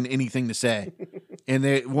 not having anything to say, and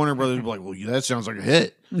Warner Brothers will be like, "Well, that sounds like a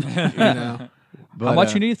hit." But, How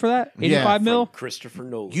much you need for that? 85 mil? Christopher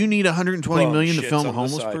Nolan. You need 120 Bum million to shits film a on the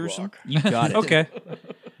homeless sidewalk. person. You got it. Okay.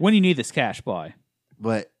 When do you need this cash by?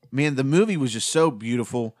 But man, the movie was just so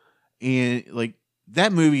beautiful, and like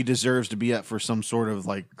that movie deserves to be up for some sort of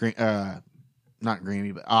like not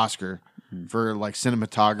Grammy, but Oscar for like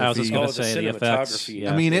cinematography. I was just Oh, going the to say the effects. cinematography.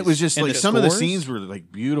 Yeah. I mean, it was just And like the some of the scores? scenes were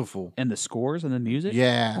like beautiful. And the scores and the music?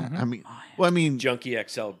 Yeah, I mean, Junkie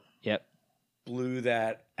XL Yep. blew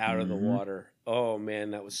that out of the water. Oh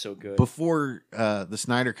man, that was so good. before the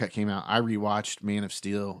Snyder Cut came out, I rewatched Man of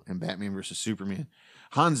Steel and Batman vs Superman.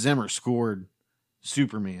 Hans Zimmer scored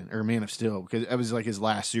Superman or Man of Steel because it was like his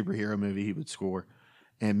last superhero movie he would score,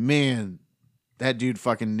 and man, that dude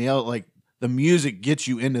fucking nailed. Like the music gets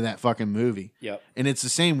you into that fucking movie. Yep. And it's the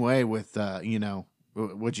same way with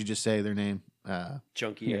what'd you just say their name?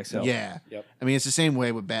 Junkie XL. Yeah. Yep. I mean, it's the same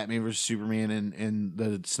way with Batman versus Superman and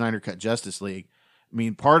the Snyder Cut Justice League. I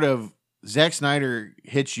mean, part of Zack Snyder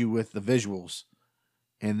hits you with the visuals,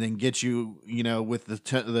 and then gets you, with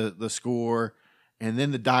the score, and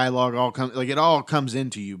then the dialogue all comes like it all comes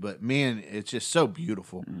into you. But man, it's just so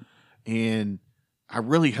beautiful, and I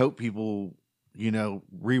really hope people,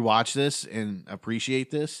 rewatch this and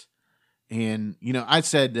appreciate this. And I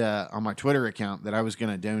said on my Twitter account that I was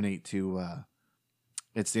going to donate to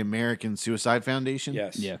It's the American Suicide Foundation.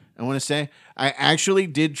 Yes. Yeah. I want to say I actually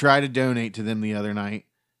did try to donate to them the other night,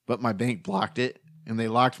 but my bank blocked it and they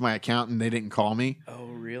locked my account and they didn't call me. Oh,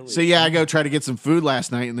 really? So yeah, I go try to get some food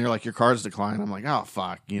last night and they're like, your card's declined. I'm like, oh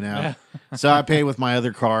fuck, So I pay with my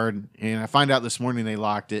other card and I find out this morning they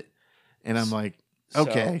locked it and I'm like,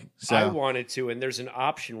 okay. So I wanted to, and there's an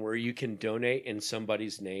option where you can donate in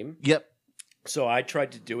somebody's name. Yep. So I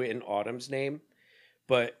tried to do it in Autumn's name,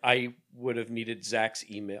 but I would have needed Zach's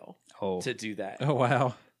email to do that. Oh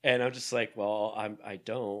wow. And I'm just like, well, I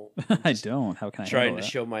don't. I don't. How can I Trying handle to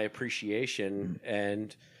that? show my appreciation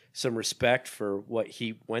and some respect for what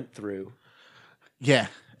he went through. Yeah.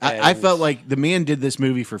 I felt like the man did this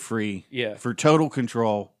movie for free. Yeah. For total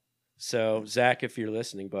control. So Zach, if you're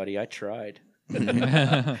listening, buddy, I tried.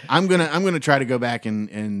 I'm gonna try to go back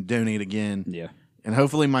and donate again. Yeah. And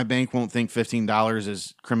hopefully my bank won't think $15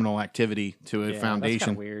 is criminal activity to a That's foundation.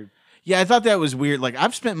 kind of weird. Yeah, I thought that was weird. Like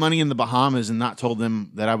I've spent money in the Bahamas and not told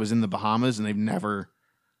them that I was in the Bahamas, and they've never,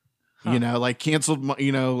 like canceled,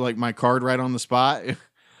 like my card right on the spot.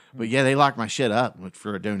 But yeah, they locked my shit up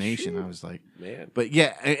for a donation. I was like, Man. but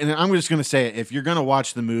yeah, and I'm just gonna say it. If you're gonna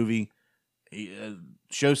watch the movie,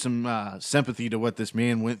 show some sympathy to what this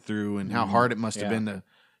man went through and how hard it must have been to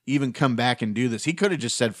even come back and do this. He could have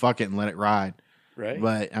just said fuck it and let it ride. Right.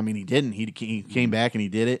 But I mean, he didn't. He came back and he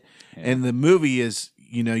did it. Yeah. And the movie is,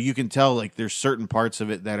 you can tell like there's certain parts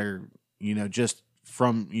of it that are, just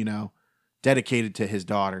from, dedicated to his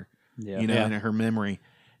daughter, and her memory.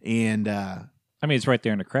 And I mean, it's right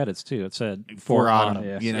there in the credits too. It said for Autumn.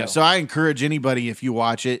 Yeah. So I encourage anybody, if you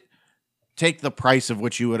watch it, take the price of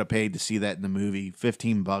what you would have paid to see that in the movie,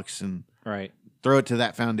 $15, and throw it to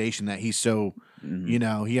that foundation that he's so.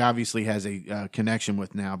 He obviously has a connection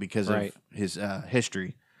with now because of his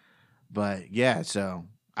history. But yeah, so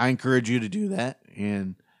I encourage you to do that.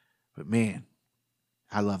 But man,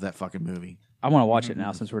 I love that fucking movie. I want to watch it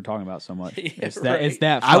now since we're talking about it so much. It's that. Right. It's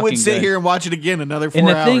that. I would sit good. here and watch it again another 4 And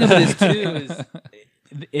the hours. thing of this too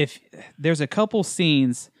is, if there's a couple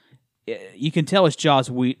scenes, you can tell it's Josh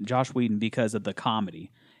Whedon because of the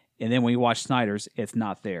comedy, and then when you watch Snyder's, it's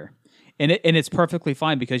not there. And it's perfectly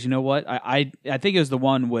fine because you know what? I think it was the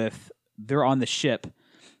one with they're on the ship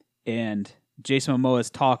and Jason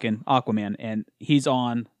Momoa's talking Aquaman and he's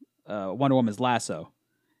on Wonder Woman's lasso,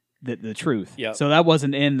 the truth. Yep. So that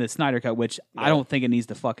wasn't in the Snyder cut, which I don't think it needs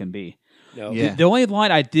to fucking be. No. Yeah. The only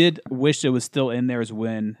line I did wish it was still in there is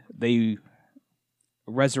when they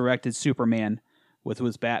resurrected Superman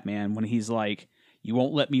with Batman when he's like, "You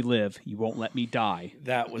won't let me live. You won't let me die."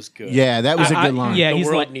 That was good. Yeah, that was a good line. Yeah, The he's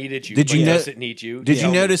world like, needed you. Did you but know- does it need you? Did you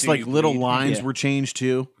Tell me, notice do like you little bleed? lines Yeah. were changed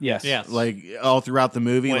too? yes, Yes. Like all throughout the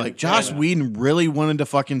movie. When- Like Joss when- Whedon really wanted to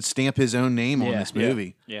fucking stamp his own name on Yeah. this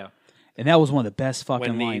movie. Yeah. and that was one of the best fucking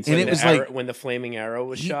When the, lines. when And it the was arrow, like- when the flaming arrow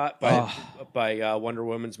was shot by Wonder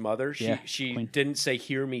Woman's mother, she Queen. didn't say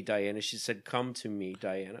 "Hear me, Diana." She said "Come to me,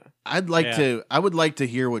 Diana." I would like to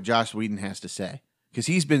hear what Joss Whedon has to say because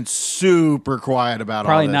he's been super quiet about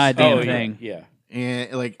Probably all this. not a damn Oh, thing. Yeah.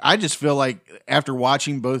 And like I just feel like after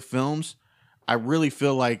watching both films, I really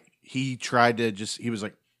feel like he tried to he was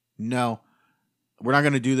like, no, we're not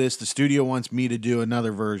going to do this. The studio wants me to do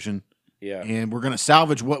another version. Yeah. And we're going to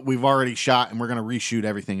salvage what we've already shot and we're going to reshoot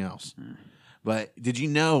everything else. But did you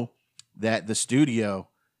know that the studio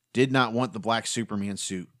did not want the black Superman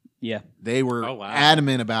suit? Yeah, They were Oh, wow.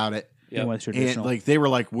 adamant about it. it was And traditional. like they were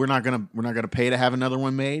like, we're not gonna pay to have another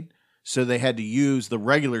one made. So they had to use the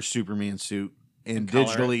regular Superman suit and color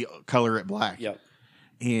digitally color it black. Yep.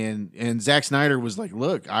 And Zack Snyder was like,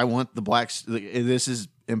 look, I want the black. This is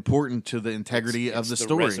important to the integrity of the It's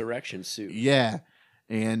story. resurrection suit. Yeah.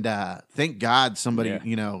 And thank God somebody,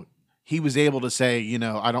 he was able to say,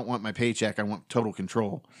 I don't want my paycheck. I want total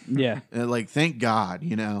control. yeah, And like, thank God,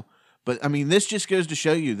 But I mean, this just goes to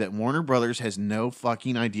show you that Warner Brothers has no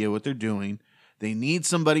fucking idea what they're doing. They need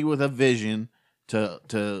somebody with a vision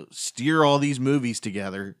to steer all these movies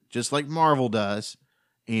together, just like Marvel does,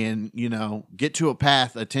 and get to a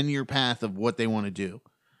 10-year path of what they want to do.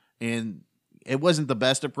 And it wasn't the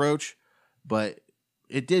best approach, but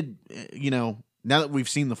it did. Now that we've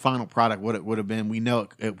seen the final product, what it would have been, we know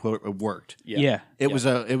it worked. yeah. It was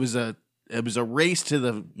a race to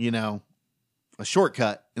the a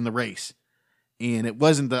shortcut in the race, and it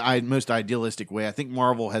wasn't the most idealistic way. I think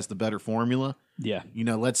Marvel has the better formula. Yeah.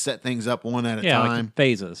 Let's set things up one at a Yeah, time. like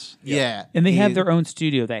phases. Yeah, And they have their own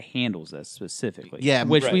studio that handles this specifically. Yeah,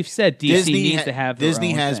 which right. we've said DC needs to have. Their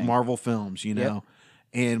Disney own has thing. Marvel films,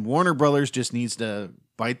 and Warner Brothers just needs to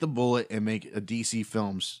bite the bullet and make a DC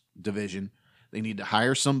Films division. They need to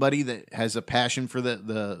hire somebody that has a passion for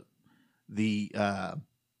the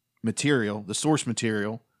material, the source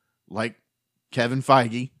material, like Kevin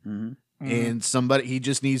Feige, and somebody, he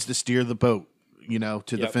just needs to steer the boat,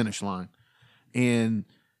 to the finish line. And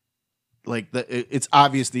like it's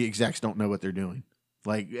obvious the execs don't know what they're doing.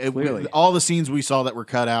 Like all the scenes we saw that were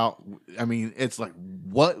cut out, I mean, it's like,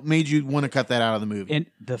 what made you want to cut that out of the movie? And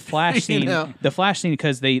the Flash scene,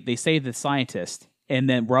 because they save the scientist, and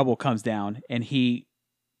then rubble comes down, and he,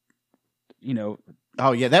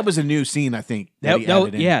 oh yeah, that was a new scene. I think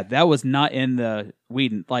that was not in the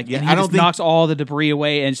Whedon. Like, and he I don't just knocks all the debris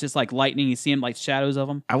away, and it's just like lightning. You see him like shadows of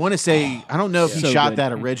him. I want to say I don't know if he So shot good.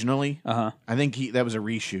 that originally. Uh-huh. I think that was a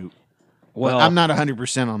reshoot. Well, But I'm not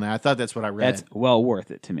 100% on that. I thought that's what I read. That's well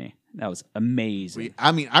worth it to me. That was amazing.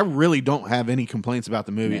 I mean, I really don't have any complaints about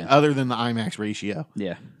the movie other than the IMAX ratio.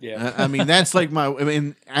 Yeah. I mean, that's like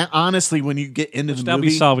honestly, when you get into the That'll movie,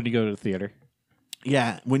 be solved when you go to the theater.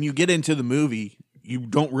 yeah, when you get into the movie, you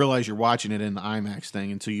don't realize you're watching it in the IMAX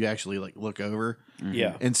thing until you actually like look over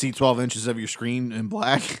Yeah. and see 12 inches of your screen in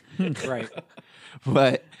black. Right.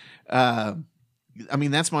 But I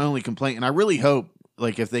mean, that's my only complaint, and I really hope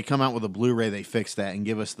like if they come out with a Blu-ray, they fix that and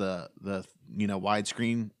give us the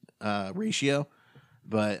widescreen ratio.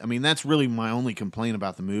 But I mean, that's really my only complaint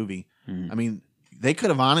about the movie. I mean, they could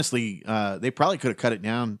have honestly, they probably could have cut it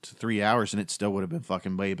down to 3 hours, and it still would have been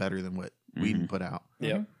fucking way better than what Whedon put out.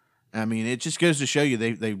 Yeah. I mean, it just goes to show you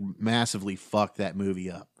they massively fucked that movie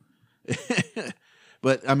up.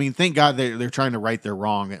 But I mean, thank God they're trying to right their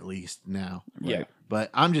wrong at least now. Yeah. But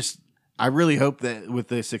I really hope that with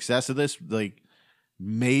the success of this, like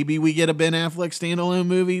maybe we get a Ben Affleck standalone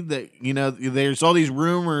movie. That there's all these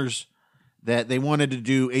rumors that they wanted to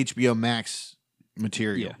do HBO Max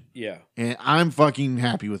material. Yeah. And I'm fucking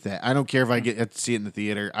happy with that. I don't care if I get to see it in the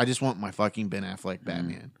theater. I just want my fucking Ben Affleck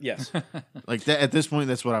Batman. Yes. Like that at this point,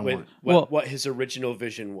 that's what I want. What his original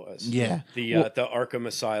vision was. Yeah. The Arkham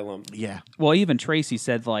Asylum. Yeah. Well, even Tracy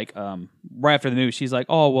said like right after the movie, she's like,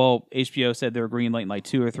 "Oh well, HBO said they were greenlighting like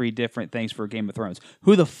 2 or 3 different things for Game of Thrones.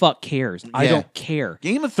 Who the fuck cares? I don't care.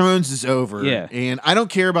 Game of Thrones is over. Yeah. And I don't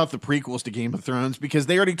care about the prequels to Game of Thrones because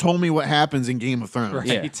they already told me what happens in Game of Thrones.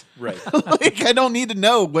 Yeah. Right. Like I don't need to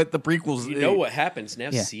know what the prequels. You know what happens now.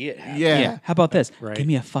 Yeah. See it happen. Yeah. How about this? Right. Give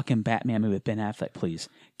me a fucking Batman movie with Ben Affleck, please.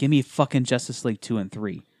 Give me fucking Justice League 2 and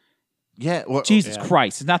 3. Yeah. Well, Jesus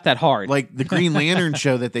Christ, it's not that hard. like the Green Lantern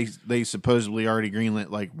show that they supposedly already greenlit.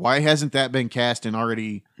 Like, why hasn't that been cast and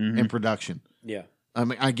already in production? Yeah. I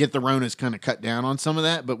mean, I get the Rona's kind of cut down on some of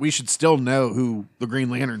that, but we should still know who the Green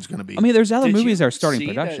Lantern's going to be. I mean, there's other Did movies you that are starting see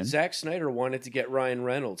production. That Zack Snyder wanted to get Ryan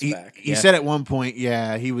Reynolds back. he said at one point,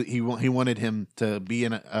 yeah, he wanted him to be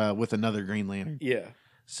in with another Green Lantern. Yeah.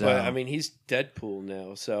 So But I mean, he's Deadpool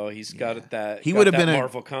now, so he's got that. He got would have that been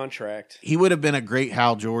Marvel contract. he would have been a great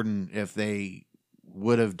Hal Jordan if they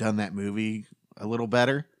would have done that movie a little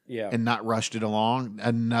better. Yeah. And not rushed it along.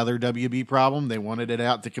 Another WB problem. They wanted it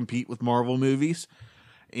out to compete with Marvel movies.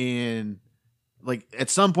 And like at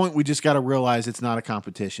some point we just got to realize it's not a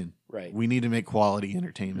competition. Right. We need to make quality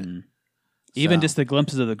entertainment. Even So, just the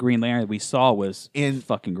glimpses of the Green Lantern that we saw was And-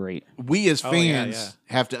 fucking great. we as Oh, yeah, fans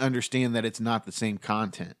have to understand that it's not the same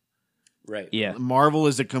content. Right. Yeah. Marvel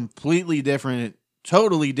is a completely different,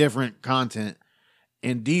 totally different content,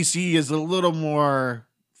 and DC is a little more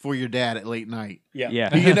for your dad at late night. Yeah.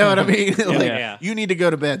 Yeah. You know what I mean? Like, Yeah. You need to go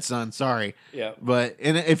to bed, son. Sorry. Yeah. But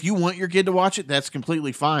and if you want your kid to watch it, that's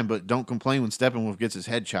completely fine. But don't complain when Steppenwolf gets his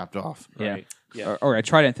head chopped off. Yeah. Right. Yeah. Or I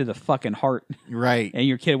tried it through the fucking heart, Right, and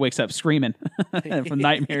your kid wakes up screaming from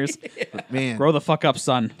nightmares. man. Grow the fuck up,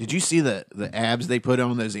 son. Did you see the abs they put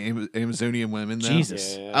on those Amazonian women? Though?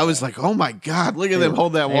 Jesus. Yeah. I was like, oh my god, look at them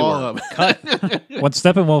hold that They wall were up. cut. When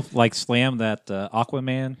Steppenwolf like slammed that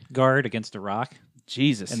Aquaman guard against a rock,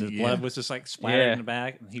 Jesus. and the Yeah. blood was just like splattering Yeah. in the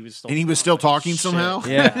back, and he was still, And he was still talking Shit. somehow.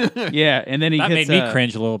 Yeah. Yeah. And then he That gets, made me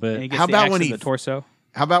cringe a little and he bit. gets How the about axe when in he- the torso?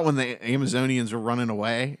 How about when the Amazonians were running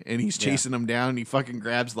away and he's chasing them down and he fucking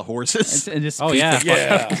grabs the horses? And just Oh yeah,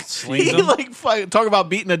 Yeah. Slings He them. talk about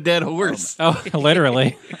beating a dead horse. Oh,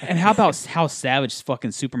 literally. And how about how savage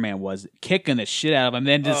fucking Superman was, kicking the shit out of him,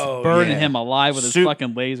 then just Oh, burning yeah. him alive with his Su-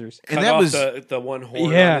 fucking lasers. And Cut that off was the one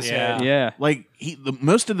horn Yeah. on his head. Yeah. like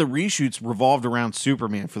most of the reshoots revolved around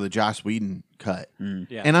Superman for the Joss Whedon cut.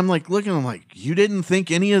 Yeah. And I'm like looking, I'm like, you didn't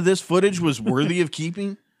think any of this footage was worthy of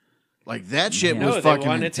keeping? Like that shit was No, they fucking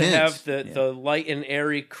wanted intense. to have the light and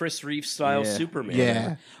airy Chris Reeve style Yeah. Superman.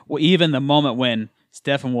 Yeah. Well, even the moment when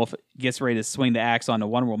Steppenwolf gets ready to swing the axe onto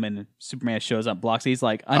Wonder Woman and Superman shows up, blocks, he's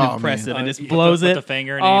like unimpressive and just With blows the, it. with the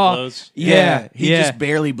finger and he blows. Yeah. He just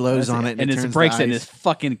barely blows on it and it just turns breaks the it and ice. just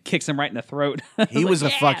fucking kicks him right in the throat. He was a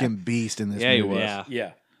Yeah. fucking beast in this Yeah, he movie. was. Yeah.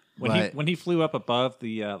 Yeah. When he flew up above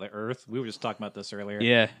the Earth, we were just talking about this earlier.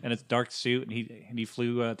 Yeah. And it's dark suit, and he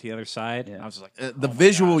flew to the other side. Yeah. I was just like, the oh my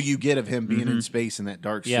visual gosh. you get of him being in space in that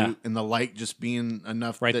dark suit Yeah. and the light just being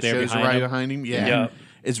enough Right that there shows behind right him. behind him. Yeah, Yeah.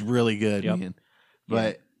 it's really good, Yep. man.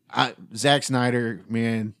 But Zack Snyder,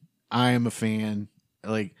 man, I am a fan.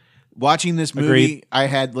 Like watching this movie, Agreed. I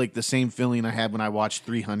had like the same feeling I had when I watched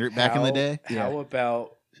 300 back in the day. How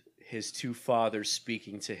about his two fathers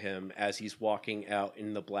speaking to him as he's walking out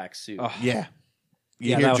in the black suit? Yeah.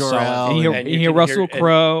 You Yeah, hear that was Jor-El solid. And you and- hear can Russell hear-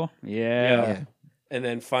 Crowe. Yeah. Yeah. And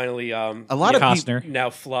then finally, a lot of Costner. now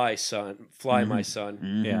fly, son, fly, my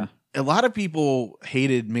son. Yeah. a lot of people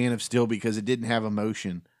hated Man of Steel because it didn't have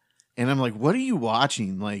emotion. And I'm like, what are you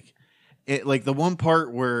watching? Like the one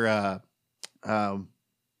part where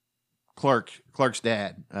Clark's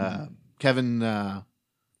dad, Kevin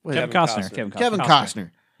Costner. Kevin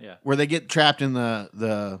Costner. Yeah. Where they get trapped in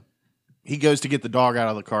the he goes to get the dog out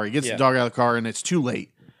of the car. He gets Yeah. the dog out of the car and it's too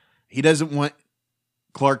late. He doesn't want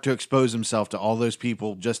Clark to expose himself to all those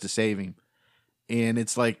people just to save him. And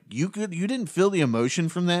it's like you didn't feel the emotion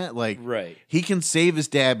from that. Like Right. he can save his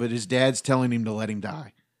dad, but his dad's telling him to let him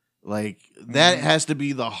die. Like that has to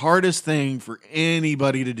be the hardest thing for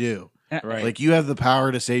anybody to do. Right. Like you have the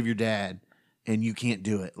power to save your dad and you can't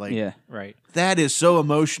do it. Like Yeah. Right. that is so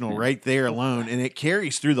emotional right there alone, and it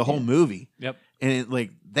carries through the whole movie. Yep. And it,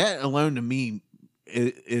 like that alone to me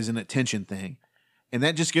is an attention thing, and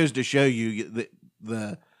that just goes to show you that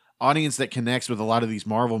the audience that connects with a lot of these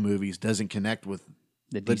Marvel movies doesn't connect with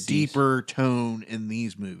the DCs. deeper tone in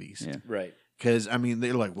these movies. Yeah. Right. Because I mean,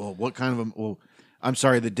 they're like, well, what kind of a well. I'm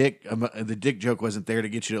sorry, the dick joke wasn't there to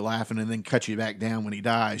get you to laughing and then cut you back down when he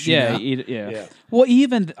dies. you Yeah, know? Yeah. Well,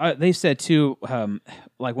 even they said too,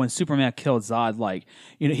 like when Superman killed Zod, like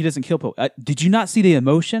he doesn't kill people. Did you not see the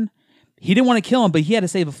emotion? He didn't want to kill him, but he had to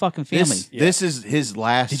save a fucking family. This is his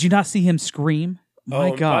last. Did you not see him scream? My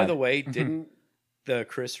and God! by the way, didn't the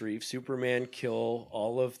Chris Reeve Superman kill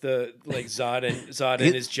all of the Zod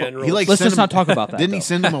and his generals? He, like, Let's sent just him- not talk about that. Didn't he though.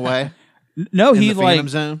 send him away? No, in he the Phantom like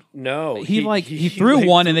Zone? no, he threw like,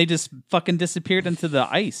 one and they just fucking disappeared into the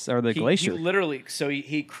ice or the He glacier. literally, so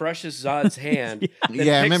he crushes Zod's hand, then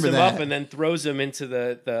Yeah, I picks remember him that. up and then throws him into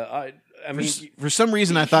the. I mean, For some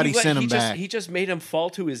reason, I thought he sent him back. He just made him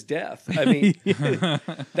fall to his death. I mean,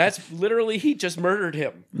 that's literally he just murdered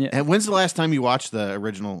him And when's the last time you watched the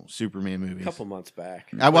original Superman movies? a couple months back.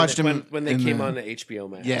 I watched him when they in came the- on the HBO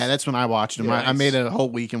Max. Yeah, that's when I watched them. I made a whole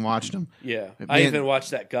week and watched them. yeah. Man. I even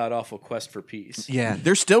watched that god awful Quest for Peace. Yeah,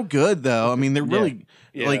 they're still good though. I mean, they're really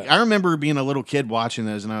Yeah. like. I remember being a little kid watching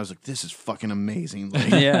those, and I was like, "This is fucking amazing!" Like,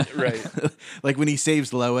 yeah, Right. like when he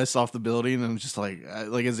saves Lois off the building, and I'm just like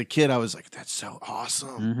as a kid, I was like, "That's so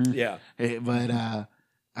awesome." Yeah. But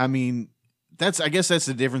I mean, I guess that's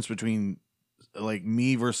the difference between like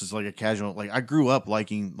me versus like a casual. Like I grew up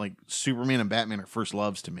liking like Superman and Batman are first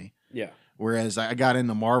loves to me, Yeah. whereas I got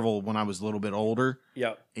into Marvel when I was a little bit older.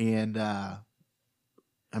 Yeah. And I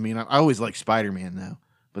mean, I always liked Spider-Man though.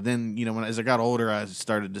 But then, as I got older, I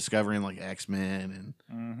started discovering like X-Men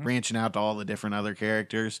and branching out to all the different other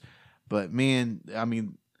characters. But man, I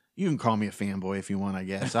mean, you can call me a fanboy if you want, I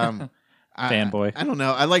guess. Fanboy. I don't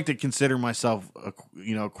know. I like to consider myself a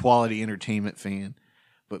quality entertainment fan.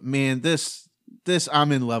 But man, this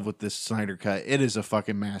I'm in love with this Snyder cut. It is a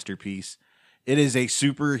fucking masterpiece. It is a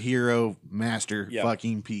superhero master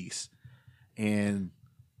fucking piece. And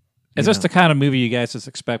Is this the kind of movie you guys just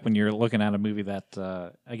expect when you're looking at a movie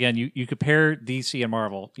that, again, you compare DC and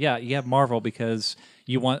Marvel? Yeah, you have Marvel because if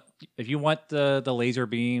you want the laser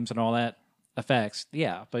beams and all that effects,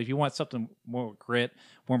 yeah. But if you want something more grit,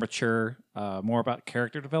 more mature, more about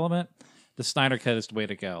character development, the Snyder Cut is the way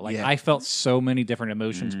to go. Like I felt so many different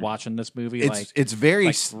emotions watching this movie. it's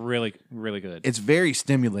very really, really good. it's very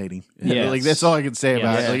stimulating. Yes. Like that's all I can say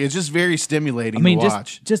about Yes. it. Like it's just very stimulating I mean, to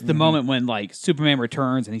watch. just the moment when like Superman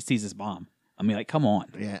returns and he sees his bomb. I mean, like, come on.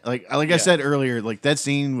 Yeah, like I said earlier, like that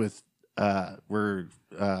scene with where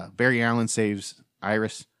Barry Allen saves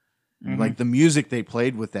Iris. Like the music they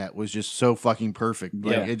played with that was just so fucking perfect.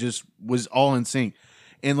 Like it just was all in sync.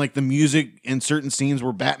 And like the music in certain scenes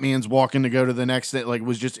where Batman's walking to go to the next thing, like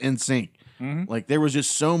was just in sync. Like there was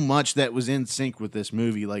just so much that was in sync with this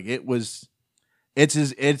movie. Like it's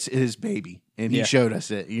his baby, and he showed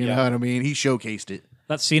us it. You know what I mean? He showcased it.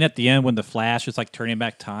 That scene at the end when the Flash is like turning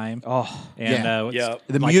back time. Oh, And Yeah.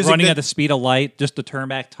 The like music running that- at the speed of light just to turn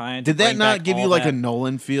back time. to Did that bring not back give you all like a that.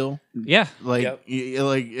 Nolan feel? Yeah. Like, Yep.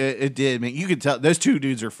 like it did, man. You could tell those two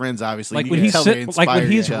dudes are friends, obviously. Like You when could he's tell they like when inspired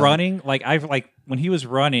he's each other. running, when he was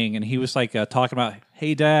running and he was like talking about,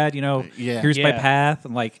 "Hey, Dad, Yeah. here's my Yeah. path,"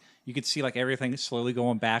 and like you could see like everything slowly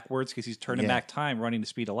going backwards because he's turning back time, running the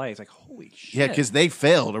speed of light. It's like, holy shit. Yeah, because they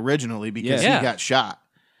failed originally because he got shot.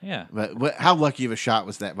 Yeah. But how lucky of a shot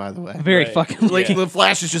was that, by the way? Very fucking Like the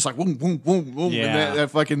Flash is just like boom, boom, boom, boom, and that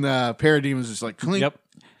fucking Parademon was just like clink. Yep.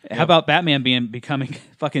 How about Batman becoming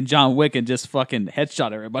fucking John Wick and just fucking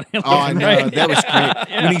headshot everybody? Oh, I know. That was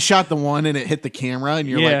great. When he shot the one and it hit the camera, and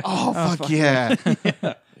you're like, oh, fuck yeah.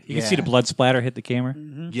 You can see the blood splatter hit the camera.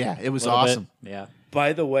 Yeah, it was awesome. Yeah.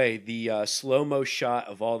 By the way, the slow-mo shot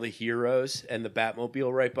of all the heroes and the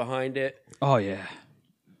Batmobile right behind it, Oh yeah.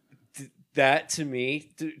 that to me,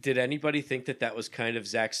 did anybody think that was kind of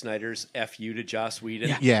Zack Snyder's FU to Joss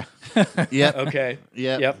Whedon? Yeah. Yep. Okay.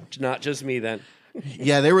 Yep. Not just me then.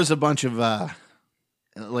 Yeah, there was a bunch of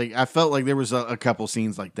like I felt like there was a couple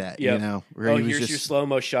scenes like that. Yep. You know, where he was here's your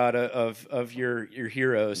slow-mo shot of your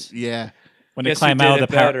heroes. Yeah. When they Guess climb who out did of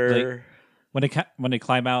the it power, better? when they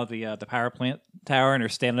climb out of the power plant tower and they're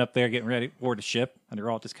standing up there getting ready to board the ship, and they're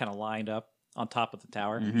all just kind of lined up on top of the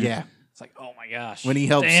tower. Yeah. It's like, oh my gosh. When he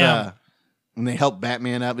helps Damn. when they help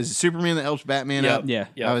Batman up. Is it Superman that helps Batman up? Yeah.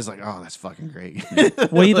 I was like, oh, that's fucking great.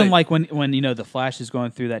 Well, even like when the Flash is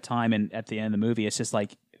going through that time, and at the end of the movie, it's just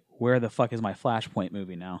like, where the fuck is my Flashpoint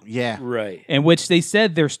movie now? Yeah. Right. In which they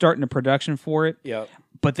said they're starting a production for it. Yep.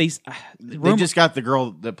 But they just got the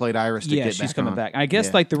girl that played Iris to get back she's coming on. back. I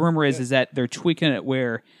guess like the rumor is that they're tweaking it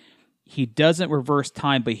where he doesn't reverse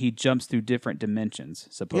time, but he jumps through different dimensions,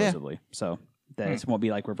 supposedly. So that it won't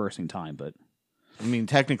be like reversing time, but I mean,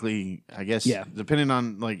 technically, I guess, depending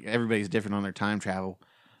on, like, everybody's different on their time travel.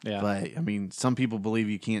 Yeah. But, I mean, some people believe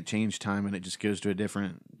you can't change time and it just goes to a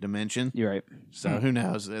different dimension. you're right. So who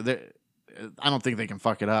knows? I don't think they can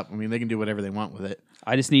fuck it up. I mean, they can do whatever they want with it.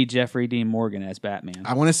 I just need Jeffrey Dean Morgan as Batman.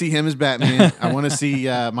 I want to see him as Batman. I want to see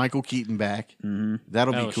Michael Keaton back. Mm-hmm.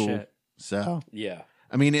 That'll Oh, be cool. shit. So, Yeah.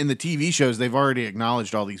 I mean, in the TV shows, they've already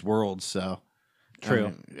acknowledged all these worlds. So, True. I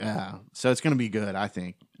mean, yeah. So it's going to be good, I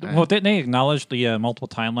think. Well, didn't they acknowledge the multiple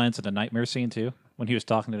timelines in the nightmare scene too when he was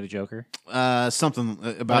talking to the Joker? Something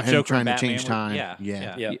about him Joker trying and to change Batman time.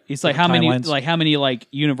 yeah. Yeah. It's like Different how many timelines.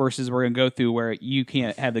 universes we're gonna go through where you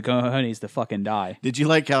can't have the cojones to fucking die. Did you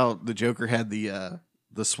like how the Joker had the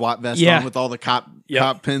SWAT vest Yeah. on with all the cop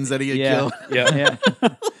pins that he had Yeah. killed? Yeah. Yeah.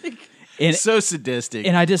 And, So sadistic.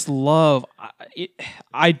 and I just love.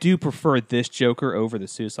 I do prefer this Joker over the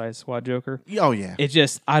Suicide Squad Joker. Oh yeah, It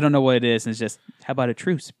just I don't know what it is. And it's just how about a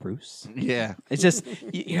truce, Bruce? yeah. It's just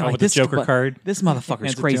you're like with the this Joker card. This motherfucker's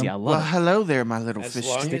Hands it to crazy. him. I Well, love hello there, my little As fish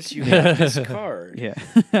long stick. as you have this card. it.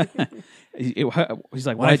 Yeah. He's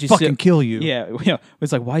like, why'd you fucking kill you? Yeah.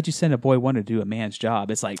 It's like, why'd you send a boy one to do a man's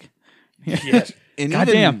job? It's like, Yeah. And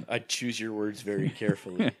goddamn. I choose your words very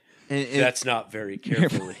carefully. and- That's not very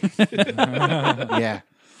carefully. yeah.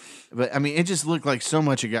 But I mean, it just looked like so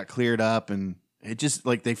much it got cleared up, and it just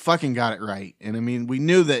like they fucking got it right. And I mean, we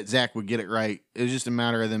knew that Zach would get it right. It was just a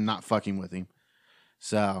matter of them not fucking with him.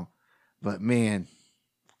 So, but man,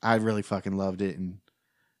 I really fucking loved it. And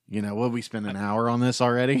you know, what we spent an hour on this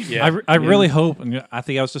already? Yeah. I really hope, and I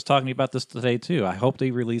think I was just talking about this today too. I hope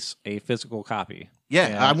they release a physical copy.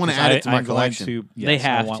 Yeah, I want to add it to my I'm going collection. to- They yes, I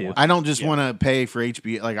have want to. one. I don't just want to pay for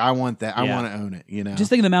HBO. Like, I want that. I Yeah. want to own it, you know? just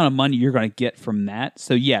think of the amount of money you're going to get from that.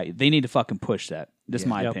 So yeah, they need to fucking push that. That's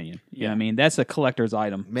my Yep. opinion. You know what I mean? That's a collector's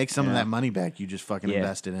item. Make some of that money back you just fucking Yeah.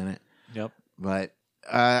 invested in it. Yep. But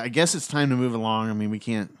I guess it's time to move along. I mean, we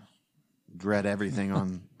can't dread everything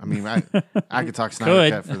on. I mean, I could talk Snyder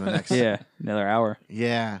Could. Cut for the next. Yeah, another hour.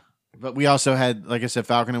 Yeah. But we also had, like I said,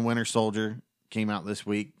 Falcon and Winter Soldier came out this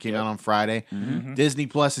week, came out on Friday. Disney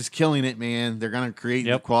Plus is killing it, man. They're going to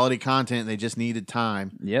create quality content. They just needed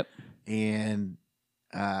time. Yep. And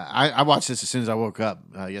I watched this as soon as I woke up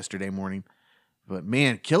yesterday morning. But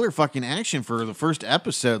man, killer fucking action for the first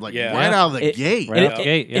episode, like right out of the gate. Right out the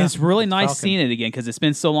gate, yeah. It's really nice Falcon. seeing it again because it's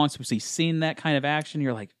been so long since we've seen that kind of action.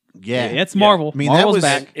 You're like, Yeah. it's Marvel. I mean, Marvel's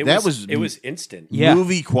that was back. It was instant. Yeah.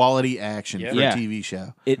 movie quality action for Yeah. a TV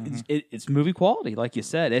show. It's movie quality, like you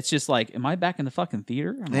said. It's just like, am I back in the fucking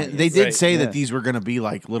theater? I'm like, And they did Right. say Yeah. that these were going to be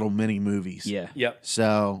like little mini movies. yeah. Yep.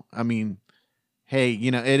 So, I mean, hey,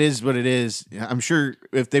 you know, it is what it is. I'm sure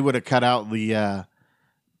if they would have cut out the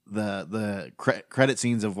credit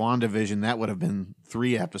scenes of WandaVision, that would have been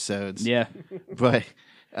 3 episodes. Yeah. But,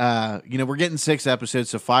 you know, we're getting 6 episodes,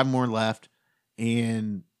 so 5 more left.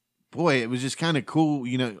 And boy, it was just kind of cool.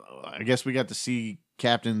 You know, I guess we got to see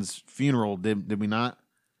Captain's funeral, did we not?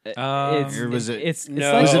 Or was it- It's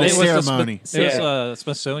No. like Was it a It was the ceremony? It was a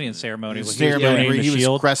Smithsonian ceremony. where he was Ceremony donating where the he was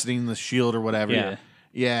shield. cresting the shield or whatever. Yeah.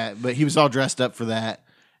 Yeah, but he was all dressed up for that.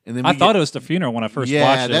 And then I thought it was the funeral when I first Yeah,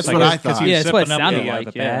 watched it. that's It's what I because thought. he was Yeah, that's what it zipping up sounded the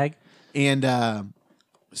like, the yeah. bag. And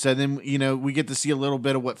So then, we get to see a little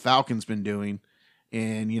bit of what Falcon's been doing.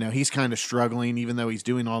 And, he's kind of struggling, even though he's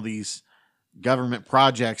doing all these government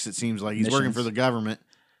projects. It seems like he's working for the government,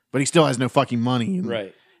 but he still has no fucking money. And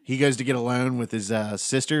Right. he goes to get a loan with his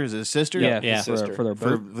sister. Is it his sister? Yeah, sister. for their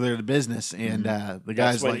For boat. their business. And the That's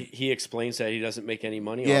guy's when like, he explains that he doesn't make any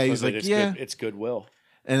money. Yeah, off he's of like, it. It's goodwill.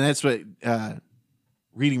 and that's what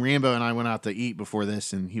Reading Rambo and I went out to eat before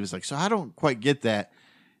this. And he was like, so I don't quite get that.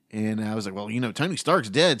 And I was like, well, Tony Stark's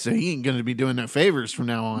dead, so he ain't going to be doing no favors from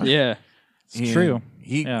now on. Yeah. And true.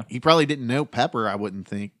 He probably didn't know Pepper, I wouldn't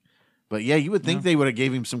think. But yeah, you would think they would have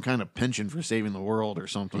gave him some kind of pension for saving the world or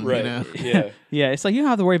something. Right. Yeah. Yeah, it's like you don't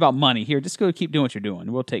have to worry about money here. Just go keep doing what you're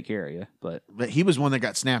doing. We'll take care of you. But he was one that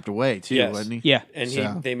got snapped away too, Yes. wasn't he? yeah,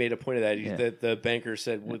 And they made a point of that. The banker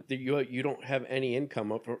said, well, you don't have any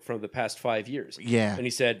income from the past 5 years. Yeah. And he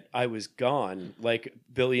said, I was gone like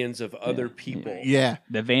billions of other people. Yeah.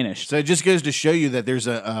 they vanished. So it just goes to show you that there's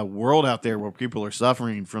a world out there where people are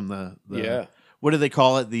suffering from the Yeah. what do they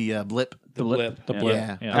call it? The blip. The blip. The blip.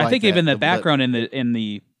 Yeah. And I like think that, even the blip. background in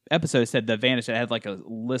the episode said the vanished. It had like a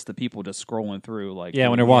list of people just scrolling through. Like Yeah,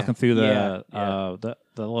 when they're walking through Yeah. the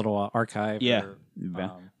little archive. Yeah.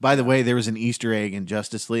 or, By the way, there was an Easter egg in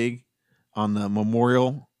Justice League on the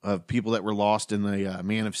memorial of people that were lost in the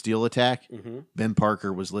Man of Steel attack. Mm-hmm. Ben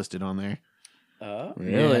Parker was listed on there.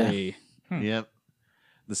 really. Yep.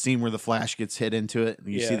 The scene where the Flash gets hit into it, and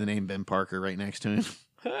you see Yeah. the name Ben Parker right next to him.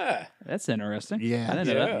 Huh. That's interesting. Yeah. I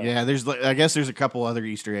didn't know that. Yeah, I guess there's a couple other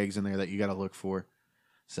Easter eggs in there that you got to look for.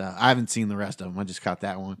 So I haven't seen the rest of them. I just caught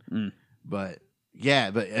that one. But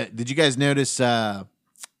yeah, did you guys notice?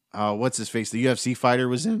 What's his face? The UFC fighter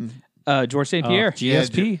was in George St. Pierre.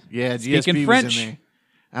 GSP. Yeah, Speaking GSP French. was in there.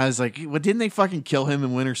 I was like, well, didn't they fucking kill him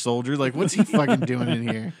in Winter Soldier? Like, what's he fucking doing in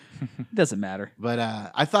here? Doesn't matter. But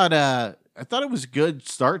I thought it was a good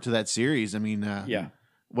start to that series. I mean, Yeah.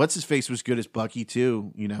 what's his face was good as Bucky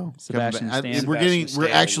too. Sebastian coming back. Stan. We're Stan,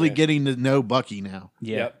 actually yeah. getting to know Bucky now.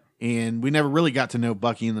 Yeah. Yep. And we never really got to know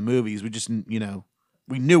Bucky in the movies. We just,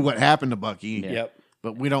 we knew what happened to Bucky, Yep.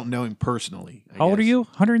 but we don't know him personally. I How old are guess. you?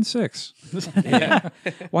 106.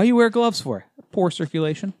 Why you wear gloves for? Poor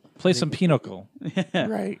circulation. Play some Pinochle.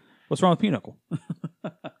 Right. What's wrong with Pinochle?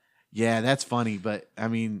 Yeah, that's funny. But, I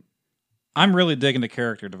mean, I'm really digging the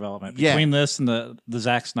character development Yeah. between this and the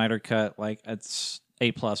Zack Snyder cut. Like it's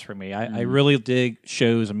A+ for me. I really dig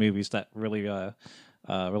shows and movies that really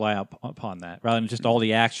rely upon that rather than just all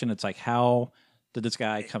the action. It's like how did this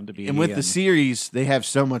guy come to be? and with the series, they have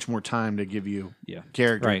so much more time to give you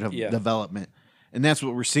character Right. development. And that's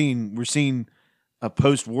what we're seeing. We're seeing a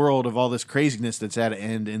post-world of all this craziness that's at an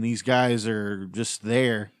end, and these guys are just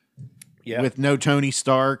there Yeah. with no Tony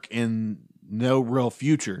Stark and no real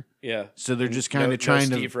future. Yeah. So they're just kind of trying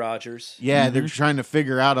to Steve Rogers. Yeah, they're trying to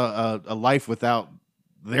figure out a life without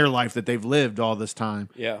their life that they've lived all this time.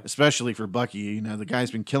 Yeah. Especially for Bucky. The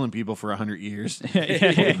guy's been killing people for 100 years. Well,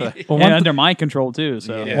 And one, under mind control too.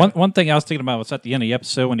 So Yeah. one thing I was thinking about was at the end of the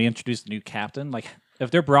episode when they introduced the new captain. Like,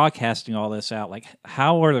 if they're broadcasting all this out, like,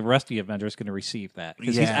 how are the rest of the Avengers going to receive that?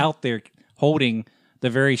 Because he's Yeah. out there holding the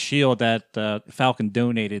very shield that Falcon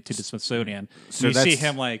donated to the Smithsonian. So And you see that's-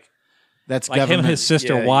 him like That's him and government. his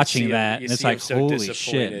sister Yeah, you watching see him- that, you and it's see him like, so holy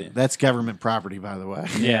disappointed. shit! That's government property, by the way.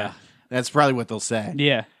 Yeah. That's probably what they'll say.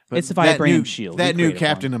 yeah, But it's a that vibranium new- shield. That We new created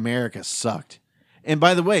Captain America sucked. And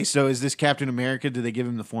by the way, so is this Captain America? Did they give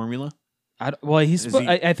him the formula? Well, Is he-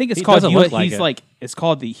 I think it's He called. doesn't look like he's it. like it's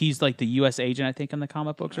called he's like the U.S. agent. I think in the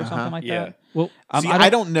comic books or something like Yeah. that. Well, Um, See, I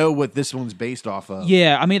don't know what this one's based off of.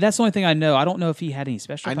 Yeah, I mean that's the only thing I know. I don't know if he had any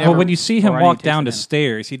special. I powers never- well, when you see him or any walk down the takes him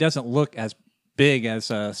stairs, he doesn't look as big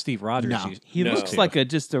as Steve Rogers. No. used- He No. looks like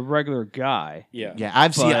just a regular guy. Yeah. Yeah,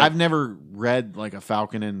 But- I've never read like a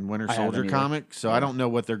Falcon and Winter I haven't Soldier either. comic, so I don't know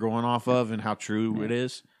what they're going off of and how true it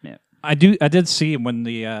is. Yeah. I did see when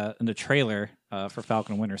the in the trailer for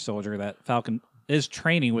Falcon and Winter Soldier that Falcon is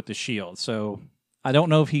training with the shield. So I don't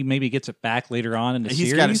know if he maybe gets it back later on in the He's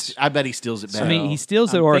series. got. I bet he steals it back. I mean, he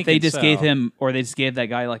steals it, I'm or if they thinking just gave so. him, or they just gave that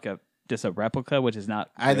guy like just a replica, which is not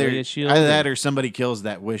either really a shield. either that or somebody kills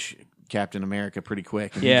that Wish Captain America pretty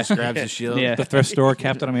quick and Yeah. he just grabs the shield. Yeah. the thrift store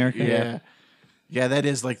Captain America. yeah, yeah. That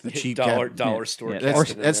is like the cheap Dollar store. Yeah.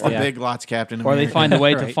 Captain That's the America. big lots Captain Or America. they find a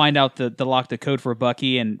way to Right. find out the lock the code for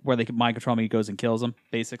Bucky and where they can mind control him. He goes and kills him,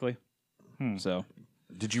 basically. So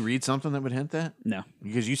Did you read something that would hint that? No.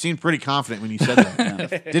 Because you seemed pretty confident when you said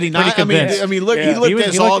that. Did he not? convinced. I mean, look, he looked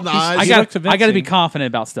us all in the eyes. I looked got to be convincing. confident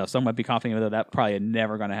about stuff, so I'm going to be confident that that probably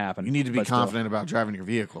never going to happen. You need to be But still, confident about driving your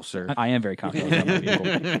vehicle, sir. I am very confident about my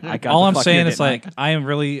vehicle. I got All the I'm fuck saying here, is didn't like I am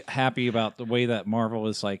really happy about the way that Marvel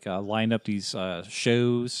is like lined up these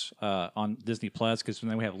shows on Disney Plus because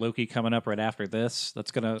then we have Loki coming up right after this.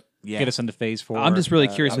 That's gonna get us into Phase 4. I'm just really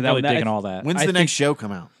curious I'm with that really one. digging all that. When's the next show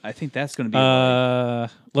come out? I think that's going to be.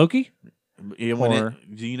 Loki? Do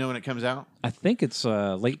you know when it comes out? I think it's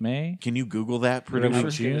late May. Can you Google that, Early producer? I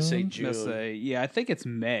was going to say June? June. Let's say, yeah, I think it's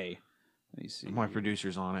May. Let me see. My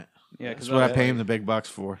producer's on it. Yeah, That's because what I pay him the big bucks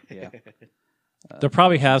for. Yeah. They'll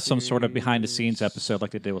probably have some sort of behind the scenes episode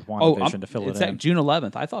like they did with WandaVision to fill it's it in. at June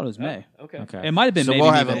 11th. I thought it was May. Okay. Okay. It might have been. So maybe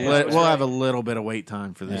we'll have even we'll have a little bit of wait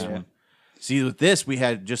time for this one. See, with this, we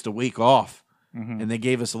had just a week off, and they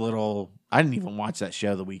gave us a little. I didn't even watch that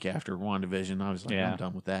show the week after WandaVision. I was like, I'm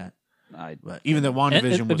done with that. But even though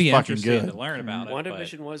WandaVision was fucking good, to learn about it.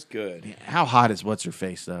 WandaVision was good. how hot is what's her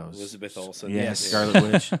face though? Elizabeth Olsen. Yeah, Scarlet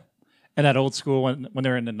Witch. And that old school when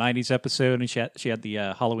they're in the '90s episode and she had the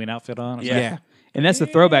Halloween outfit on. I was like, Yeah. And that's the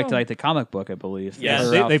throwback to like the comic book, I believe. Yeah, Her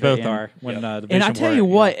they outfit, both and- are. When the And I Vision tell wore you it,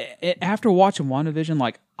 what, after watching WandaVision,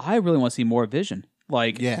 like I really want to see more Vision.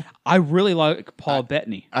 Like, Yeah. I really like Paul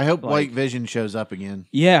Bettany. I hope Like- White Vision shows up again.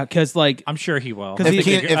 Yeah, because like, I'm sure he will. 'Cause I he-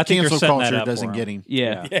 think If I think they're cancel setting that culture up doesn't for get him. him.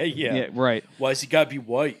 yeah, Yeah. right, Why's he got to be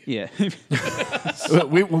white? yeah.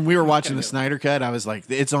 When we were watching the Snyder Cut, I was like,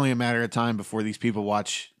 it's only a matter of time before these people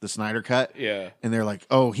watch the Snyder Cut. Yeah. And they're like,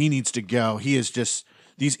 oh, he needs to go. He is just,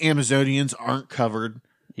 these Amazonians aren't covered.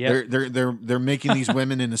 Yep. They're making these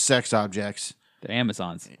women into sex objects. The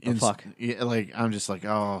Amazons. The And fuck. Yeah, like I'm just like,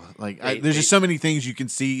 oh, like They- there's just so many things you can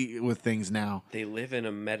see with things now. They live in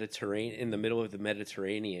in the middle of the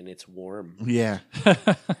Mediterranean. It's warm. Yeah,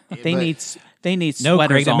 They need No, sweaters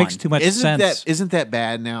Greg, that on. makes too much sense. isn't that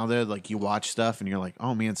bad now though? Like you watch stuff and you're like,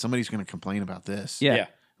 oh man, somebody's going to complain about this. Yeah. Yeah.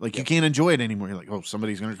 Like you can't enjoy it anymore. You're like, oh,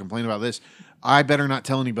 somebody's going to complain about this. I better not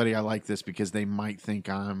tell anybody I like this because they might think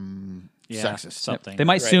I'm sexist. Something. They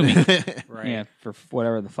might Right. sue me. Right. Yeah, for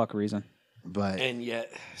whatever the fuck reason. But And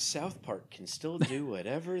yet, South Park can still do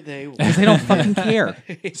whatever they want. They don't fucking care.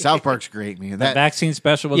 South Park's great, man. That That vaccine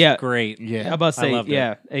special was Yeah. great. yeah. I'm about to I say, loved it.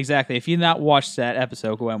 yeah, exactly. If you've not watched that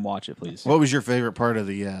episode, go ahead and watch it, please. What was your favorite part of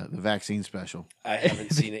the vaccine special? I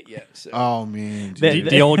haven't seen it yet. So. Oh man, dude.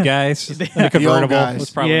 The old guys, in the convertible guys. was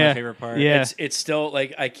probably Yeah. my favorite part. Yeah. It's still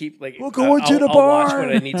like I keep like We're going to the I'll watch bar.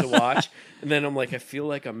 what I need to watch, and then I'm like I feel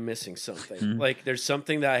like I'm missing something. Mm-hmm. Like there's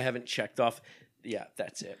something that I haven't checked off. Yeah,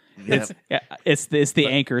 that's it. It's the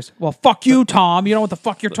anchors. Well, fuck you, Tom. You know what the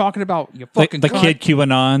fuck you're talking about. You The, fucking the cunt. kid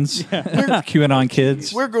QAnons, QAnon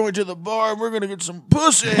kids. We're going to the bar. And we're going to get some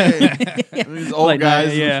pussy. These old Like,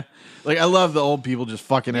 guys. yeah. Like I love the old people just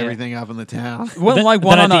fucking everything up in the town. Wasn't like Then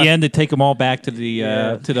one at on the a, end, they take them all back to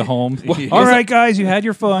the home. Yeah. All right, guys, you had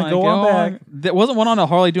your fun. Go on back. There wasn't one on a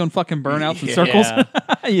Harley doing fucking burnouts in circles. Yeah.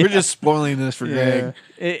 Yeah. We're just spoiling this for Greg.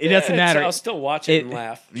 It doesn't matter. I'll still watch it and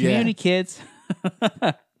laugh. Community kids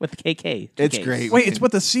with the KK. It's KKs. great. Wait, it's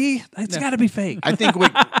with the C? It's got to be fake. I think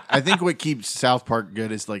what keeps South Park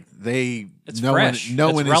good is like It's no fresh. one, no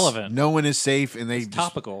It's one relevant. is no one is safe and they It's just,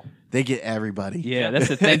 topical. they get everybody. Yeah, that's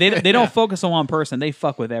the thing. They don't focus on one person. They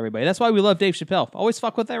fuck with everybody. That's why we love Dave Chappelle. Always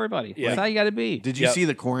fuck with everybody. Yeah. That's how you got to be. Did you Yep. see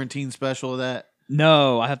the quarantine special of that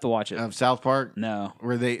No, I have to watch it. of South Park? No.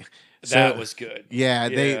 Where they That was good. Yeah,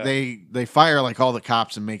 Yeah. they fire like all the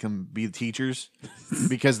cops and make them be the teachers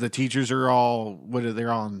because the teachers are all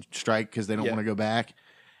they're all on strike because they don't Yeah. want to go back,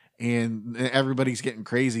 and everybody's getting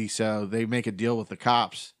crazy. So they make a deal with the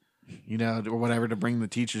cops, or whatever, to bring the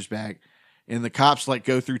teachers back. And the cops like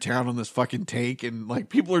go through town on this fucking tank, and like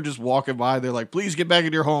people are just walking by. They're like, "Please get back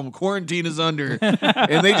into your home. Quarantine is under,"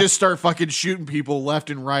 and they just start fucking shooting people left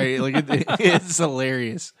and right. Like it's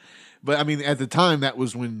hilarious. But I mean, at the time, that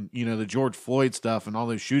was when the George Floyd stuff and all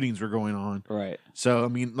those shootings were going on. Right. So I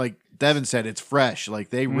mean, like Devin said, it's fresh. Like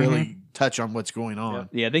they really touch on what's going on.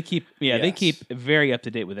 Yeah, they keep they Yes. keep very up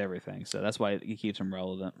to date with everything. So that's why it keeps them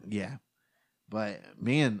relevant. Yeah. But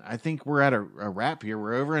man, I think we're at a wrap here.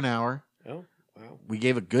 We're over an hour. Oh, wow. We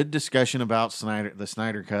gave a good discussion about the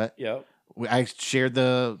Snyder Cut. Yep. I shared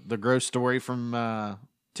the gross story from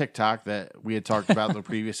TikTok that we had talked about in the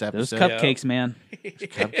previous Those episode. cupcakes, man.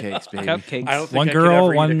 Cupcakes, baby. Cupcakes. I don't think One I girl, could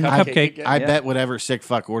ever one eat a cupcake. again. I bet whatever sick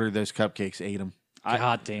fuck ordered those cupcakes ate them.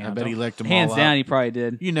 God damn. I bet he licked them Hands all down, up. he probably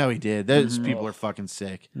did. You know he did. Those people are fucking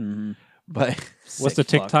sick. But What's the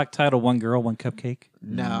Sick fuck. TikTok title? One girl, one cupcake?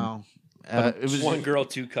 no, it was One girl,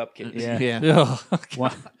 two cupcakes. Yeah. Yeah.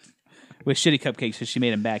 With shitty cupcakes, because she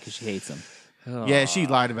made them back because she hates them. Yeah, she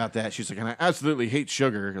lied about that. She's like, and I absolutely hate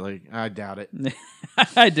sugar. Like, I doubt it.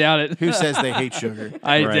 I doubt it. Who says they hate sugar?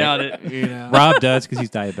 I Right. doubt it. You know? Rob does because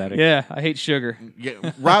he's diabetic. Yeah, I hate sugar.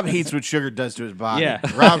 Yeah, Rob hates what sugar does to his body. Yeah.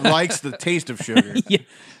 Rob likes the taste of sugar. Yeah,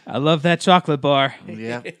 I love that chocolate bar.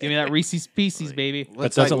 Yeah. Give me that Reese's Pieces, baby.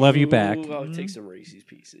 But doesn't love you back. Ooh, I'll take some Reese's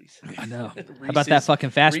Pieces. I know. How about that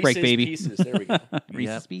fucking fast break, Reese's baby? Pieces. There we go.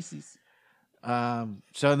 Reese's Pieces.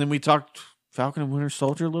 So then we talked Falcon and Winter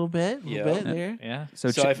Soldier a little bit there. Yeah.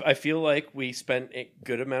 So, So I feel like we spent a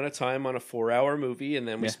good amount of time on a 4-hour movie, and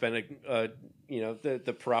then we spent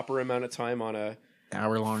the proper amount of time on a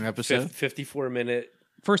Hour-long episode. 54-minute.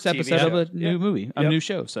 first TV episode show. of a new movie, a Yep. new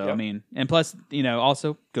show. So I Yep. mean, and plus,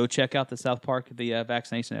 also go check out the South Park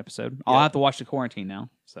vaccination episode. I'll have to watch the quarantine now.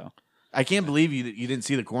 So I can't believe you didn't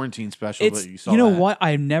see the quarantine special, it's but you saw you know that. what?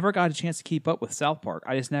 I never got a chance to keep up with South Park.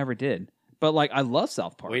 I just never did. But like, I love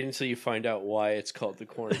South Park. Wait until you find out why it's called the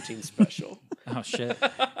quarantine special. Oh shit.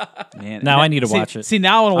 Man, Now I need to watch it. See,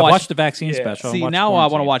 now I want I to watch. watched the vaccine special. See, watched now I want to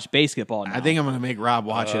Quarantine. watch basketball. Now. I think I'm going to make Rob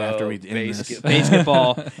watch it after we end this.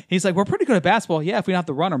 basketball. basketball. He's like, we're pretty good at basketball. Yeah, if we don't have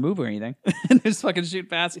to run or move or anything, and just fucking shoot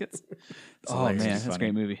baskets. Oh hilarious. man, It's that's a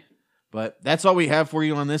funny. great movie. But that's all we have for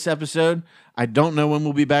you on this episode. I don't know when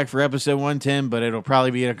we'll be back for episode 110, but it'll probably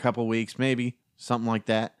be in a couple weeks, maybe something like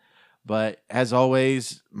that. But as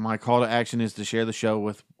always, my call to action is to share the show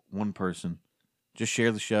with one person. Just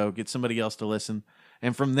share the show, get somebody else to listen.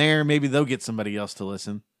 And from there, maybe they'll get somebody else to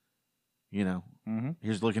listen.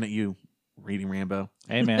 Here's looking at you, Reading Rambo.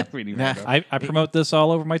 Hey man, Reading Nah. Rambo. I promote this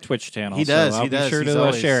all over my Twitch channel. He does, So I'll he does. be sure He's to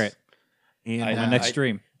always- share it And I- on the next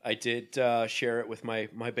stream. I did share it with my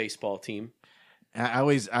baseball team.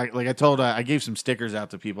 I gave some stickers out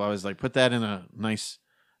to people. I was like, put that in a nice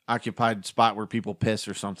occupied spot where people piss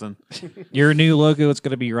or something. Your new logo is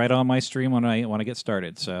going to be right on my stream when I get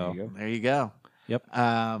started. So There you go. Yep.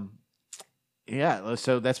 Yeah,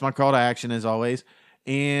 so that's my call to action as always.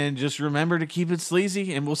 And just remember to keep it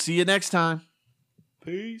sleazy, and we'll see you next time.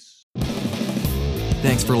 Peace.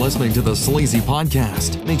 Thanks for listening to the Sleazy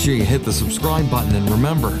Podcast. Make sure you hit the subscribe button and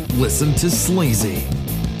remember, listen to Sleazy.